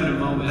were just having a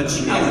moment. A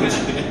challenge.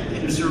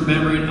 Just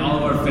remembering all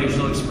of our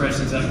facial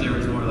expressions up there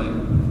was more like.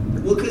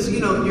 Well, because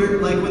you're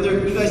like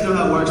you guys know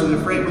how it works. When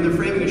they're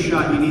framing a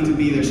shot, you need to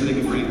be there so they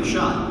can frame the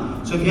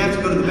shot. So if you have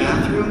to go to the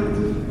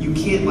bathroom, you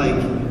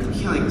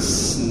can't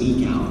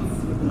sneak out.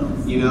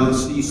 You know,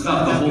 so you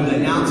stop the whole day.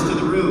 Announce to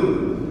the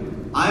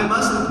room, I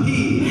must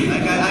pee.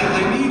 Like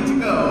I need to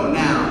go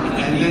now.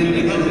 And then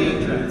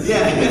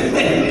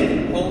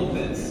yeah. Hold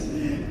this.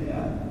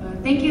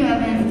 Thank you,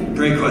 Evan.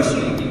 Great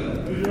question.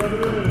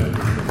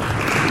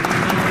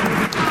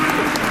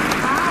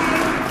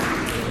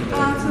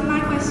 So my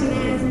question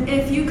is,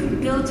 if you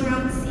could build your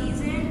own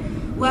season,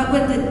 what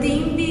would the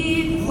theme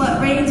be? What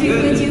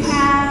rangers would you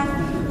have?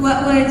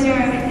 What would your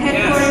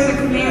headquarters or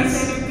command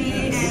center be?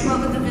 And what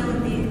would the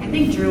villain be? I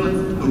think Drew wants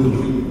to talk.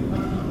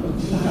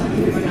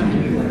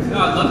 Oh,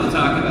 I'd love to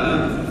talk about.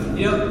 I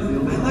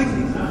like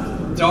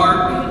dark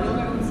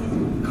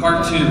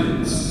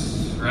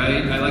cartoons,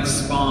 right? I like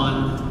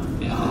Spawn,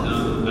 and I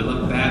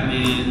love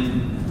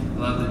Batman. I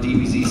love the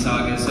DBZ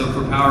saga. So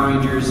for Power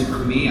Rangers, for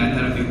me, I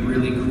thought it'd be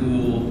really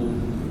cool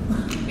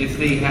if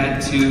they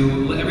had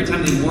to. Every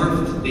time they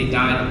morphed, they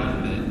died a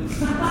little bit.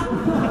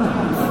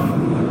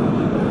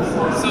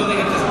 So they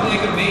have to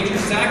make a major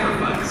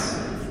sacrifice.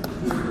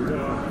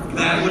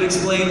 That would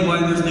explain why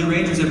there's new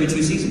Rangers every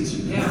 2 seasons.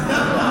 Yeah.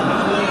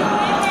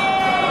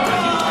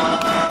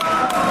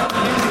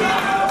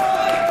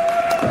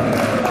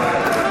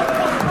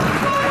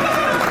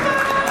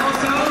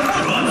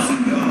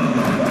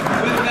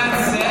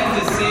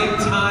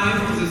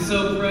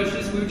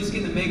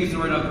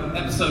 Megazord on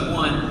episode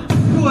 1.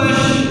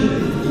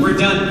 Push! We're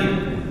done here.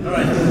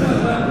 Alright.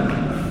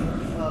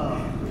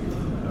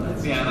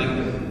 Yeah, I like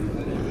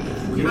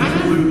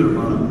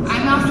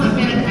I'm also a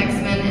fan of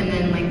X-Men and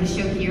then like the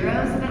show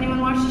Heroes. If anyone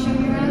watched the show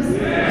Heroes?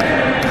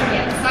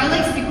 Yeah. So I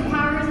like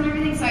superpowers and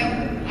everything, so I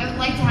would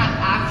like to have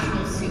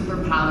actual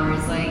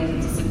superpowers,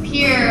 like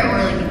disappear or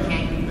like you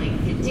can't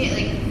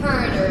get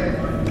hurt or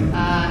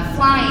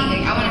flying.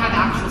 Like I want to have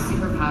actual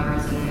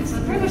superpowers in it. So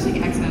pretty much like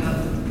X-Men but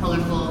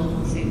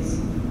colorful suits.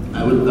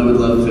 I would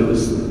love if it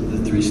was the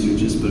Three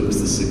Stooges, but it was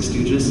the Six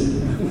Stooges.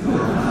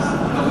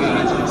 Oh, we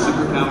got like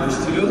superpowers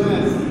too,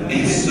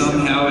 and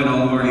somehow in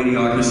all of our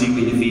idiocracy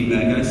we defeat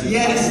bad guys.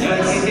 Yes,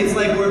 it's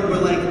like we're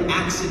like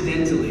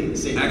accidentally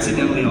saving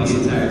accidentally the also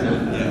entire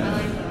time. I Yeah,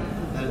 like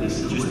that. That'd be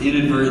so just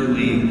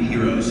inadvertently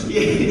heroes.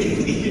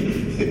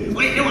 Yeah.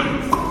 Wait, come on.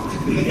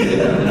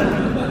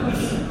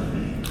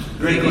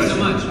 Great Thank you so question.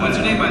 much. What's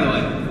your name, by the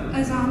way?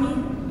 Azami?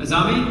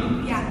 Azami?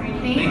 Yeah.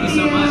 Thank you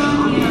so much.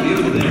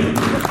 Beautiful name.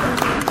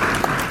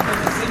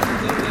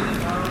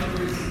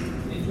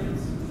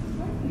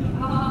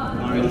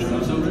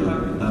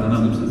 I don't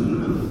know.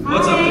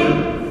 What's up,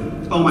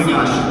 dude? Oh my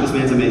gosh, this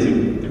man's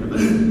amazing.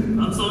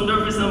 I'm so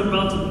nervous I'm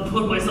about to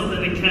put myself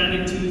in a can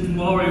into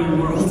Mario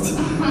World. He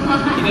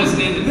does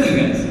stand up for you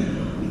guys.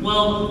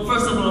 Well,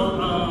 first of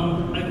all,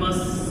 I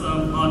must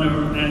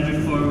honor Andrew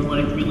for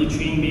like really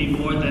treating me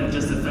more than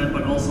just a fan,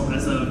 but also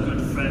as a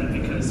good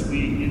friend, because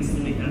we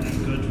instantly had a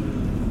good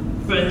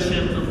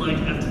friendship of like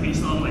after he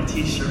saw my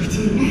t-shirt.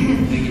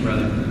 Thank you,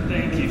 brother.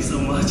 Thank you so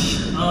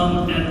much.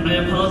 And I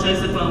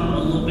apologize if I'm a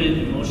little bit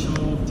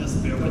emotional,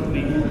 just bear with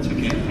me. It's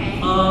okay.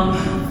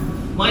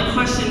 My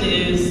question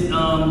is,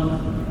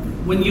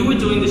 when you were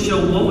doing the show,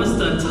 what was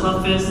the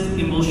toughest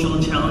emotional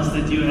challenge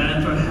that you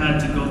ever had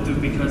to go through?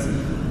 Because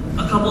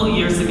a couple of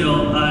years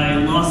ago, I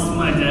lost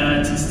my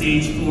dad to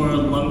stage 4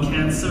 lung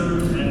cancer,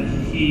 and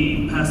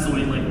he passed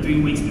away like 3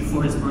 weeks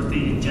before his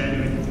birthday in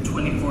January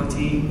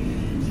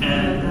 2014.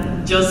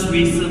 And just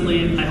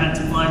recently, I had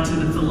to fly to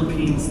the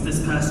Philippines this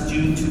past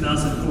June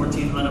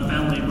 2014 on a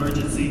family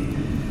emergency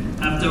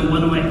after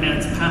one of my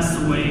aunts passed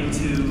away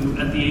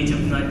at the age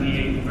of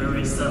 98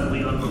 very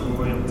suddenly on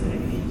Memorial Day.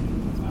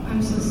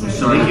 I'm so sorry.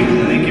 Sorry,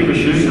 thank you for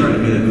sharing. Sorry to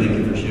hear that. Thank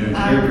you for sharing.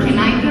 Can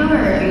I go or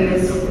are you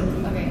guys?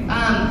 Okay.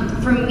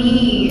 For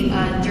me,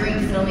 during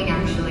filming,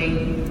 actually,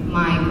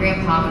 my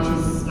grandpa, which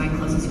is my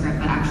closest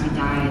grandpa, actually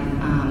died.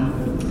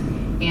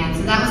 And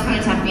so that was kind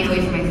of tough, being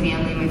away from my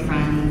family, my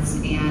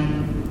friends,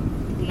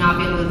 and not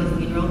being able to go to the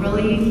funeral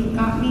really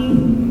got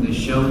me. The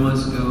show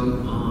must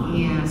go on.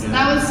 Yeah, so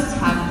that was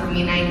tough for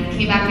me. And I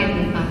came back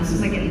in, this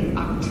was like in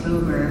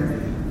October.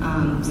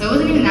 So I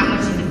wasn't even that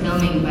much into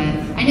filming, but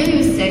I knew he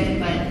was sick,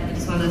 but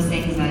it's one of those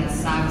things that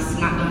sucks,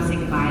 not going to say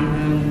goodbye to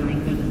them and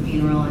like go to the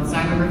funeral. And so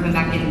I remember coming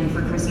back in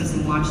for Christmas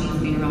and watching the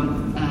funeral.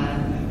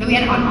 No, we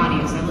had it on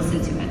audio, so I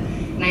listened to it.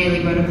 And I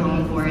like wrote a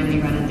poem for it and they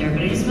read it there,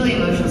 but it was really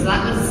emotional. So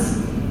that was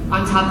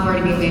on top of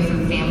already being away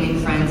from family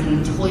and friends in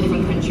a totally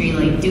different country,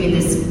 like doing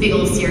this big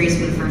old series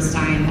for the first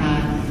time.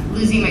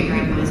 Losing my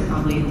grandpa was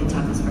probably the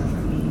toughest part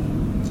for me.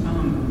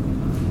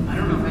 I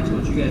don't know if I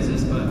told you guys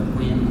this, but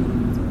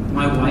when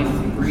my wife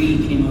Bree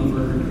came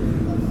over,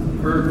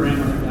 her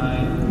grandmother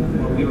died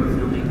while we were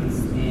filming,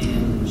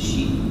 and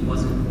she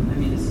wasn't. I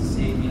mean, it's the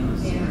same, you know.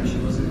 She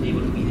wasn't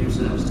able to be there,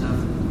 so that was tough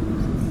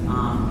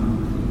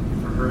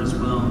for her as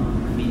well.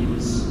 I mean, it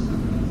was,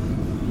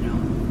 you know,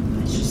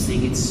 I just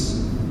think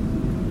it's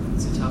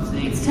a tough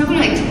thing. It's tough when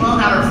you're like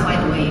 12-hour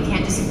flight away. You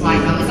can't just fly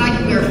home. It's not like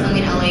if we were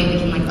filming in LA, we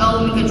can like, oh,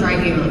 let me go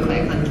drive you really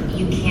quick. Like,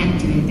 you can't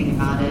do anything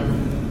about it.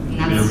 And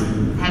that's,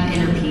 have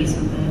inner peace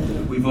with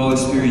it. We've all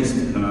experienced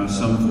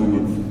some form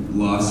of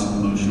loss,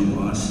 emotional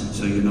loss,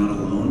 so you're not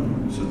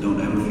alone. So don't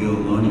ever feel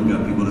alone. You've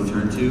got people to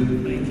turn to.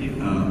 Thank you.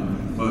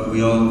 But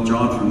we all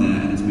draw from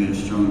that, and it's made us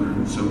stronger.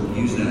 So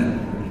use that.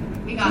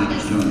 We got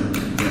this. Stronger.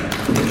 Yeah.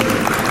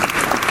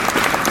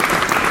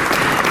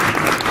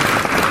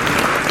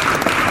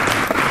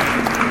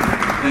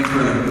 Thanks,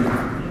 brother.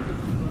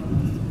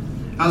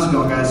 How's it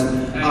going, guys?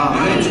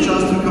 My name's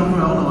Justin. I come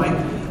from Illinois.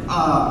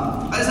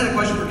 I just had a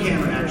question for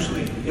Cameron,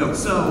 actually.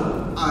 So,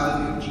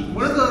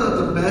 one of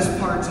the best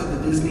parts of the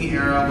Disney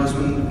era was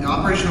when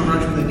Operational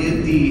Direction, when they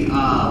did the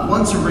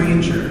Once a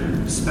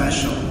Ranger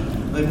special.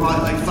 They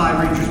brought like 5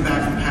 Rangers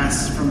back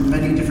from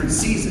many different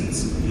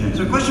seasons. Yeah.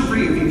 So, a question for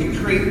you: if you could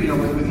create,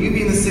 with you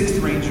being the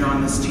 6th Ranger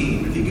on this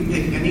team, if you could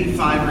pick any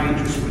 5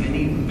 Rangers from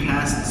any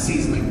past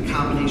season, like a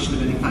combination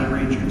of any 5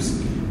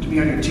 Rangers to be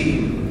on your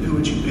team, who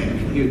would you pick?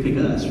 You would pick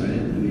us, right?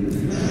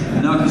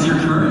 No, because you're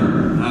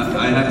current.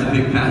 I have to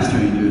pick past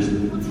Rangers.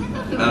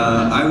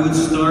 I would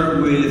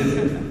start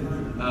with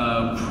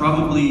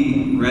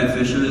probably Red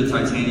Fisher, the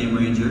Titanium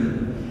Ranger.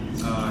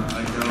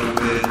 I'd go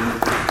with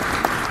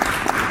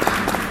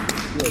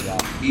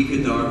Ika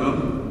Darbo,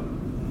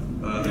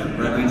 the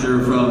Red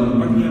Ranger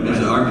from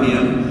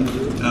RPM.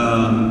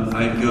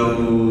 I'd go,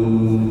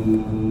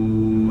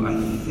 I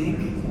think,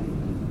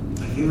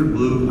 my favorite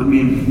blue,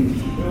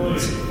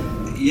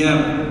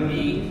 yeah,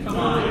 Come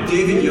on.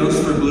 David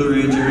Yost for Blue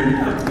Ranger.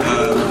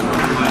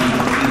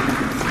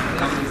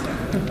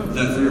 Is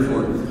that 3 or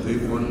 4? 3 or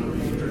 4?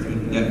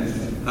 Yeah.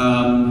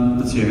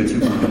 Let's see, I got 2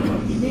 more.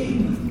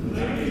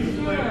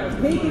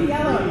 Pink and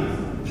yellow.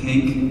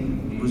 Pink.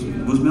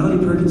 Was Melody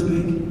Perkins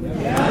pink?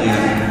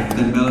 Yeah.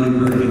 Then Melody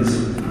Perkins,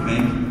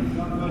 pink.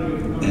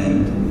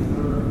 And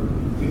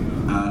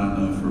I don't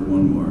know for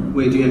one more.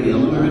 Wait, do you have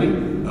yellow already?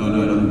 Oh no,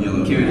 I don't have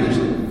yellow. Karen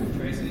Ashley.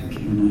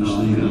 Karen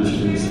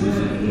Ashley.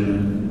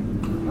 Yeah.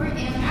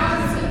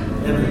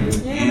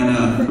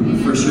 Anna,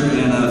 for sure.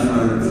 Anna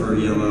for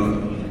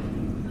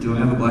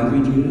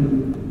Ranger yet? I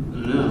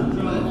don't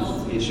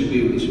know, but it should be.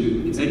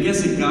 I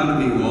guess it gotta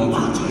be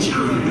Walter. So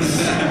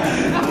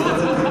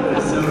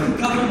a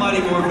couple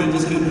Mighty Morphin,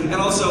 just 'cause, and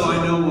also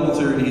I know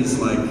Walter, and he's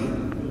like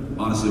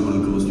honestly one of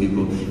the coolest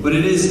people. But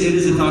it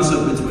is a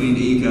toss-up between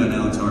Ika and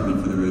Alex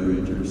Hartman for the Red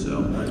Ranger.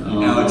 So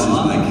Alex is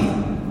like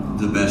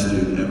the best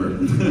dude ever.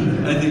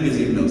 I think his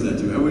team knows that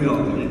too. And we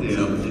all do.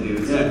 So,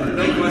 yeah,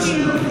 great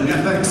question though.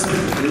 Yeah, thanks.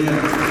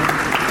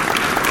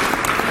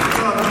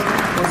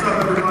 What's up,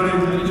 everybody?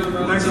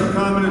 Thanks for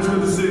coming. It's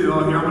good to see you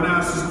all here. I'm going to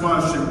ask this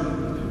question.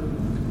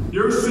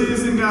 Your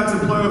season got to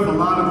play with a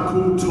lot of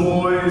cool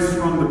toys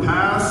from the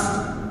past,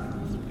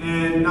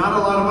 and not a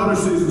lot of other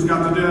seasons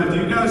got to do that. Do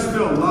you guys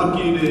feel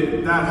lucky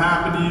that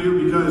happened to you?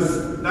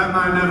 Because that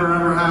might never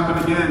ever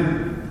happen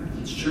again.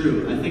 It's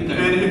true. I think that.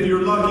 And if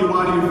you're lucky,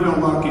 why do you feel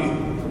lucky?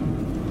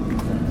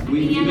 Do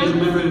you guys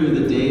remember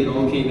the day it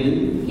all came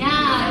in?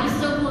 Yeah, it was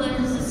so cool. There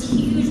was this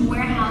huge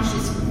warehouse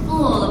just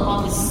full of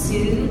all the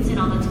suits and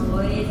all the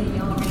toys, and we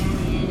all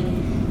ran in and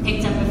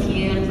picked up a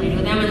few and played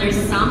with them. And there's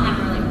some that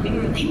were like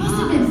bigger. They must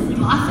have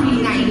been awesome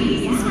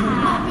 90s. Yeah. Some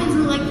weapons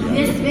were like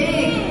this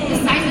big, the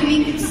size of me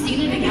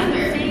standing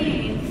together.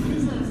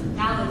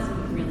 That was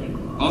really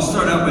cool. I'll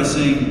start out by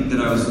saying that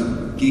I was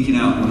geeking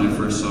out when I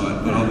first saw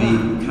it, but I'll be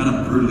kind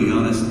of brutally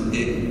honest.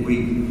 It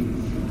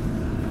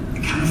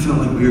kind of felt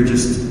like we were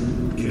just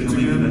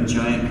becoming a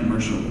giant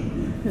commercial.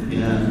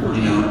 Yeah.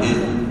 You know,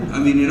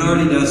 it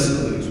already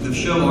does. The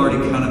show already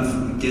kind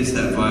of gets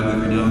that vibe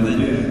every now and then.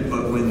 Yeah.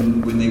 But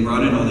when they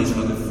brought in all these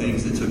other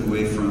things that took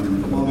away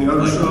from all the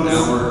other shows,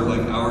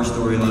 our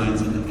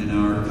storylines and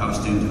our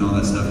costumes and all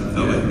that stuff, it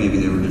felt like maybe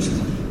they were just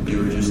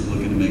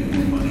looking to make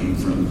more money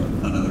from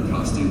another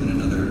costume and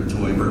another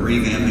toy, or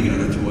revamping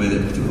another toy to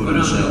put on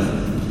the shelf.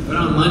 But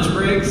on lunch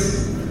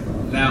breaks,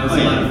 that was a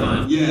lot of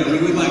fun. Yeah, we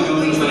would like go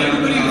to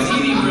everybody was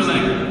eating. We were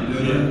like,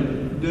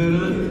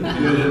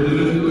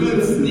 we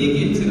would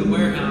sneak into the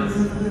warehouse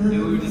and we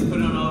would just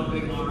put on all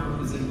big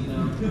arms and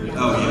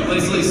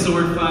basically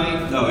sword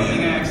fight. Oh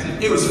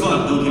yeah, it was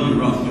fun. Don't get me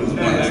wrong. It was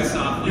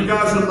fun. You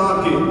guys are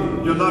lucky.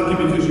 You're lucky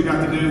because you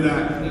got to do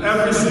that.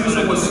 Every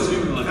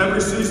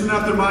season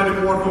after Mighty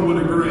Morphin would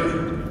agree.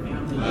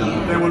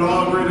 They would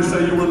all agree to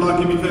say you were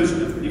lucky because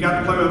you got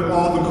to play with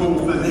all the cool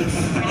things.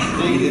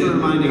 Thank you for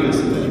reminding us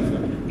of that.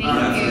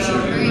 Thank you. For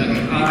sure. Thank you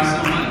so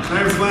much.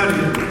 Thanks, Lenny.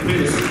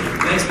 Peace.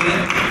 Thanks,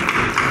 man.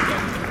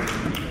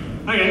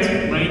 Hi guys,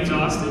 my name's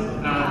Austin.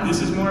 This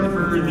is more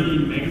for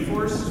the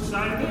Megaforce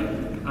side of it.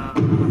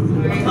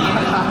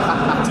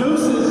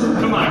 Deuces.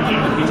 Come on,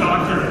 Jeff, we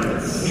talked earlier.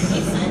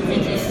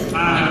 I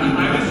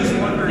was just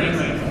wondering,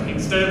 like,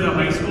 instead of the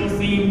high school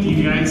theme, do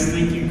you guys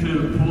think you could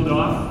have pulled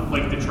off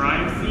like the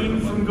tribe theme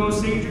from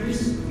Ghost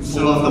Agers?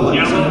 So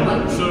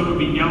yellow, so it would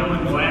be yellow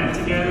and black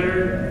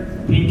together,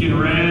 pink and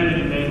red,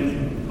 and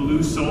then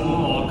blue solo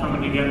all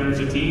coming together as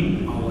a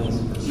team. Always.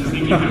 Do you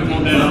think you could have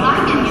pulled that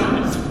off?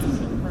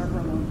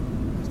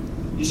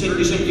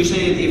 You're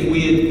saying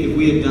if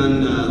we had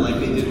done like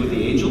they did with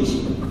the Angels?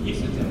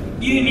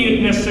 You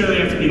didn't necessarily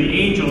have to be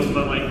the Angels,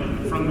 but like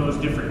from those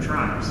different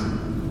tribes.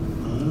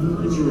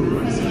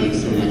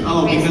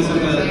 Oh, because of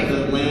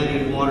the land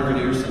and water and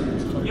air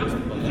centers. Yep.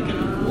 That could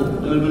be cool.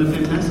 That would have been a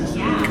fantastic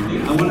story.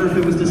 Yeah. I wonder if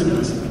it was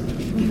discussed.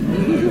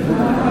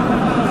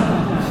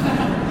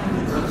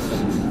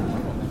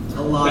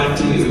 A lot of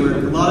things were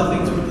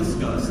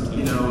discussed.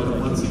 You know,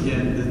 once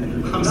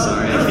again, I'm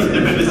sorry.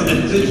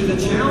 The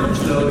challenge,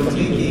 though, of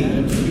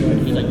taking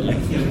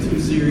two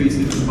series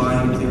and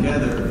combining them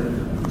together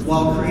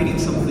while creating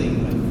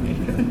something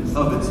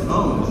of its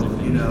own,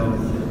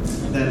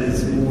 that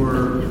is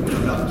more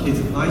about kids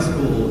in high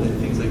school and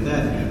things like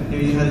that.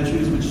 You had to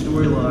choose which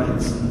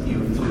storylines to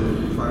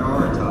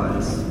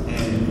prioritize,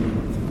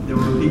 and there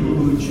were people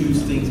who would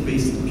choose things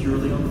based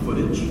purely on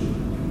footage.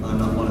 I'm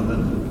not one of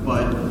them,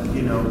 but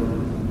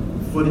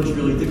footage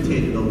really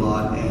dictated a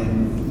lot,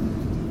 and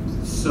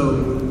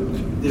so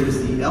there's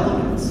the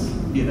elements,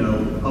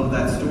 of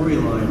that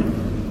storyline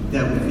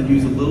that we could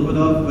use a little bit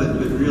of, but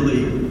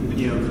really,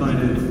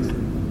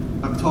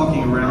 I'm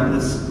talking around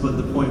this, but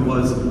the point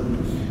was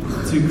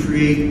to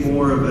create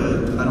more of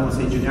a, I don't want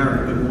to say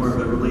generic, but more of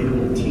a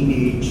relatable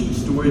teenage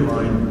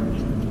storyline.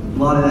 A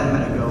lot of that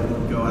had to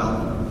go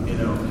out,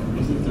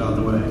 out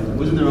the way.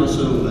 Wasn't there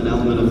also an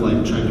element of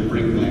like trying to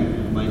bring back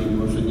Mighty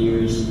Morphin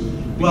years?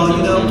 Well,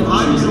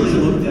 I really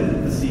looked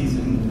at the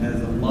season as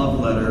a love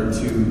letter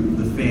to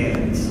the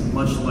fans,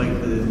 much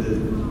like the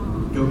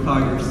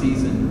Go-Kaiger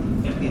season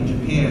in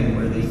Japan,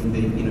 where they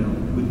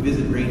would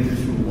visit Rangers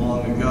from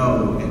long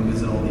ago and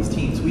visit all these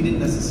teams. We didn't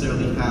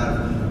necessarily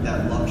have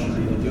that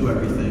luxury to do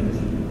everything.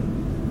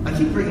 I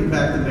keep bringing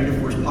back the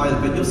Megaforce pilot,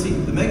 but you'll see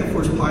the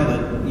Megaforce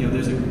pilot,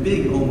 there's a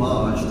big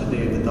homage to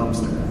Day of the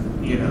Dumpster,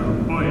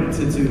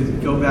 to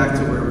go back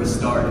to where we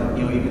started,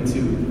 even to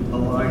a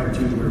line or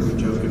two where we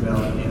joke about,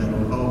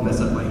 oh,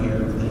 mess up my hair,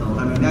 what the hell.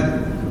 I mean,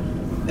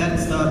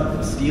 that's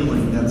not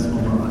stealing, that's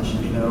homage,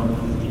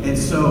 And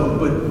so,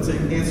 but to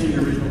answer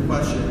your original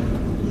question,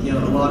 a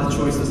lot of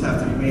choices have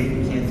to be made.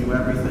 You can't do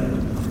everything.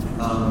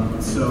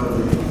 So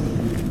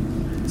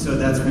So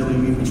that's really,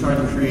 we try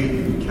to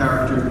create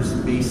characters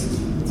based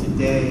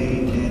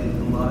today,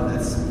 and a lot of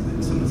that's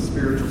some of the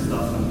spiritual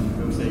stuff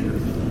in Ghost Sager. I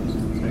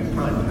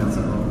probably pronounced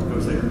that wrong.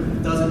 Ghost Sager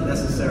doesn't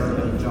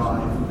necessarily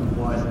jive with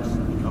what the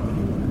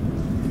company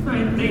wanted. All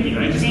right, thank you.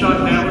 I just thought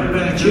that would have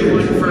been a good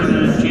one for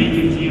the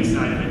Jake and Gia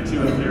side of it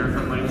too, if they're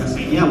from like the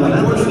same. Yeah, well,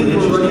 that's been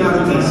interesting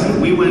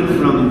because we went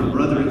from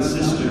brother and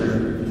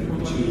sister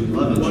to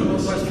love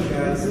interest.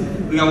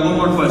 We got one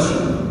more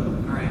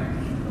question. All right.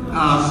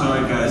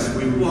 Sorry, guys.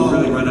 We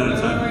really run out of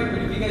time. All right,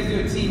 but if you guys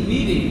do a team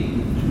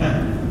meeting,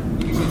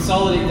 you can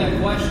consolidate that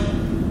question.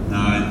 No,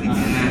 I think.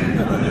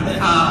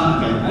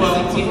 Well,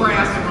 before I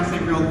ask, I want to say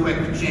real quick,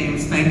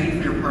 James, thank you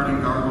for your part in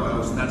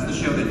Gargoyles. That's the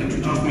show that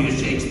introduced me to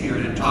Shakespeare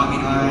and it taught me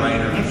to be a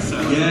writer. So.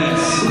 Yes.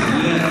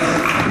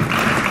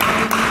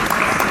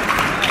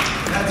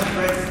 That's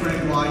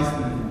Fred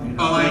Wiseman.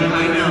 Oh, I know,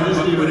 but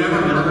whatever.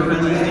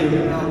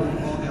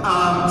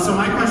 So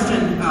my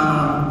question,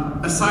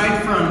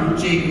 aside from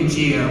Jake and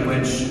Gia,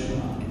 which,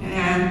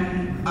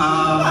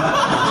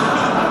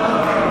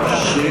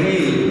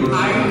 Shade.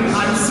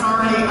 I'm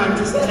sorry, I'm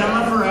just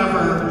Gemma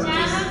forever.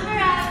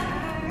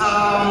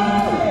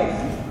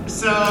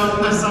 So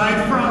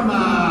aside from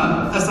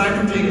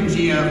Jake and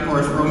Gia, of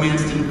course,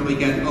 romance didn't really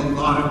get a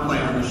lot of play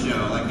on the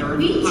show. Like there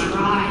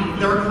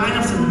were kind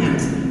of some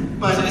hints,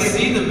 but I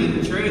see them in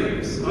the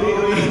trailers.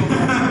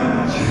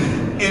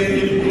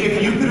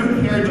 If you could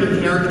have paired your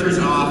characters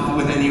off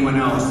with anyone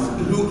else,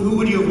 who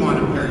would you have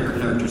wanted to pair your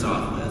characters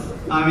off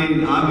with? I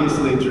mean,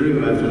 obviously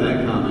Drew after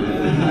that comment.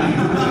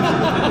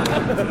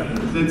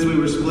 Since we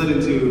were split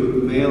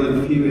into male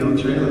and female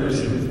trailers,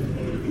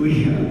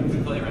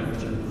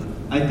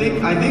 I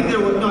think there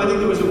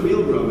was a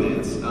real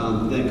romance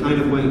that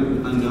kind of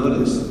went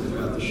unnoticed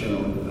throughout the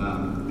show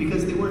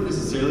because they weren't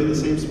necessarily the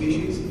same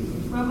species.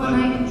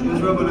 Robo-Knight and Troy. It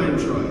was Robo-Knight and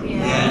Troy.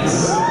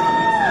 Yes.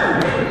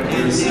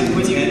 There's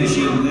some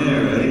tension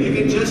there. Right? If you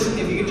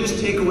could just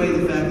take away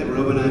the fact that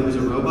Robo-Knight was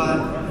a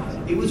robot,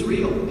 it was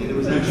real and it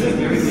was actually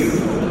very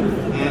beautiful.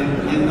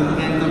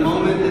 And the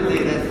moment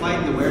that fight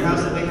in the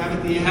warehouse that they have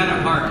at the end, He had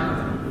a heart.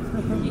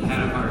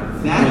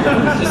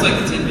 That just like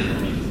the Tin Man.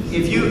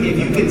 If you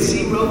can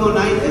see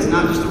Robo-Knight as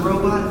not just a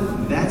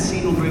robot, that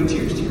scene will bring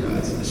tears to your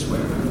eyes, I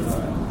swear.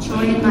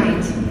 Troy and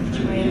Knight.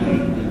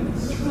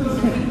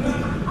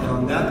 And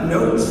on that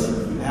note,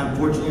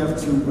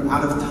 unfortunately, we're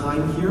out of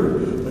time here.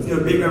 Let's give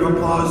a big round of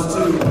applause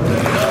to.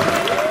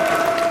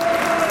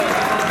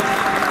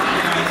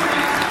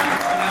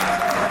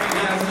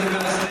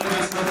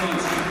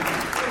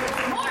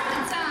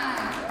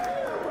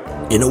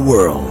 In a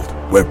world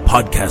where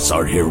podcasts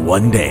are here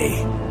one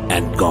day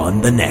and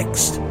gone the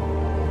next,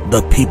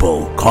 the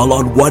people call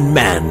on one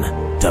man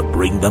to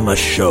bring them a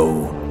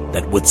show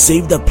that would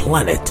save the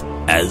planet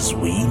as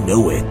we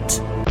know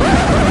it.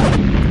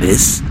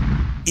 This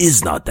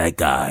is Not That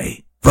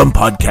Guy. From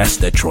Podcast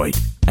Detroit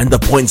and the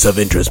Points of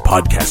Interest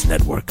Podcast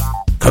Network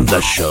comes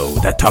a show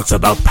that talks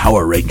about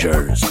Power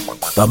Rangers,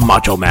 the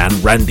Macho Man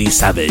Randy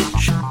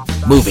Savage,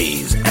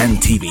 movies and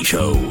TV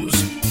shows,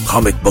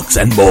 comic books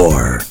and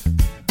more.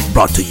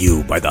 Brought to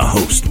you by the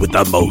host with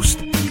the most,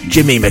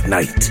 Jimmy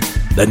McKnight.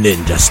 The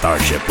Ninja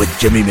Starship with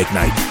Jimmy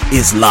McKnight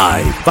is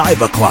live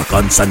 5 o'clock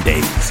on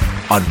Sundays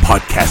on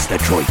Podcast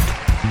Detroit.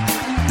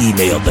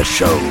 Email the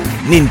show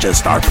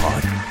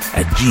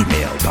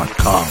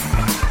ninjastarpod@gmail.com.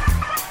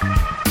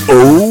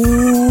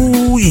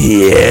 Oh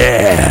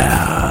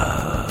yeah!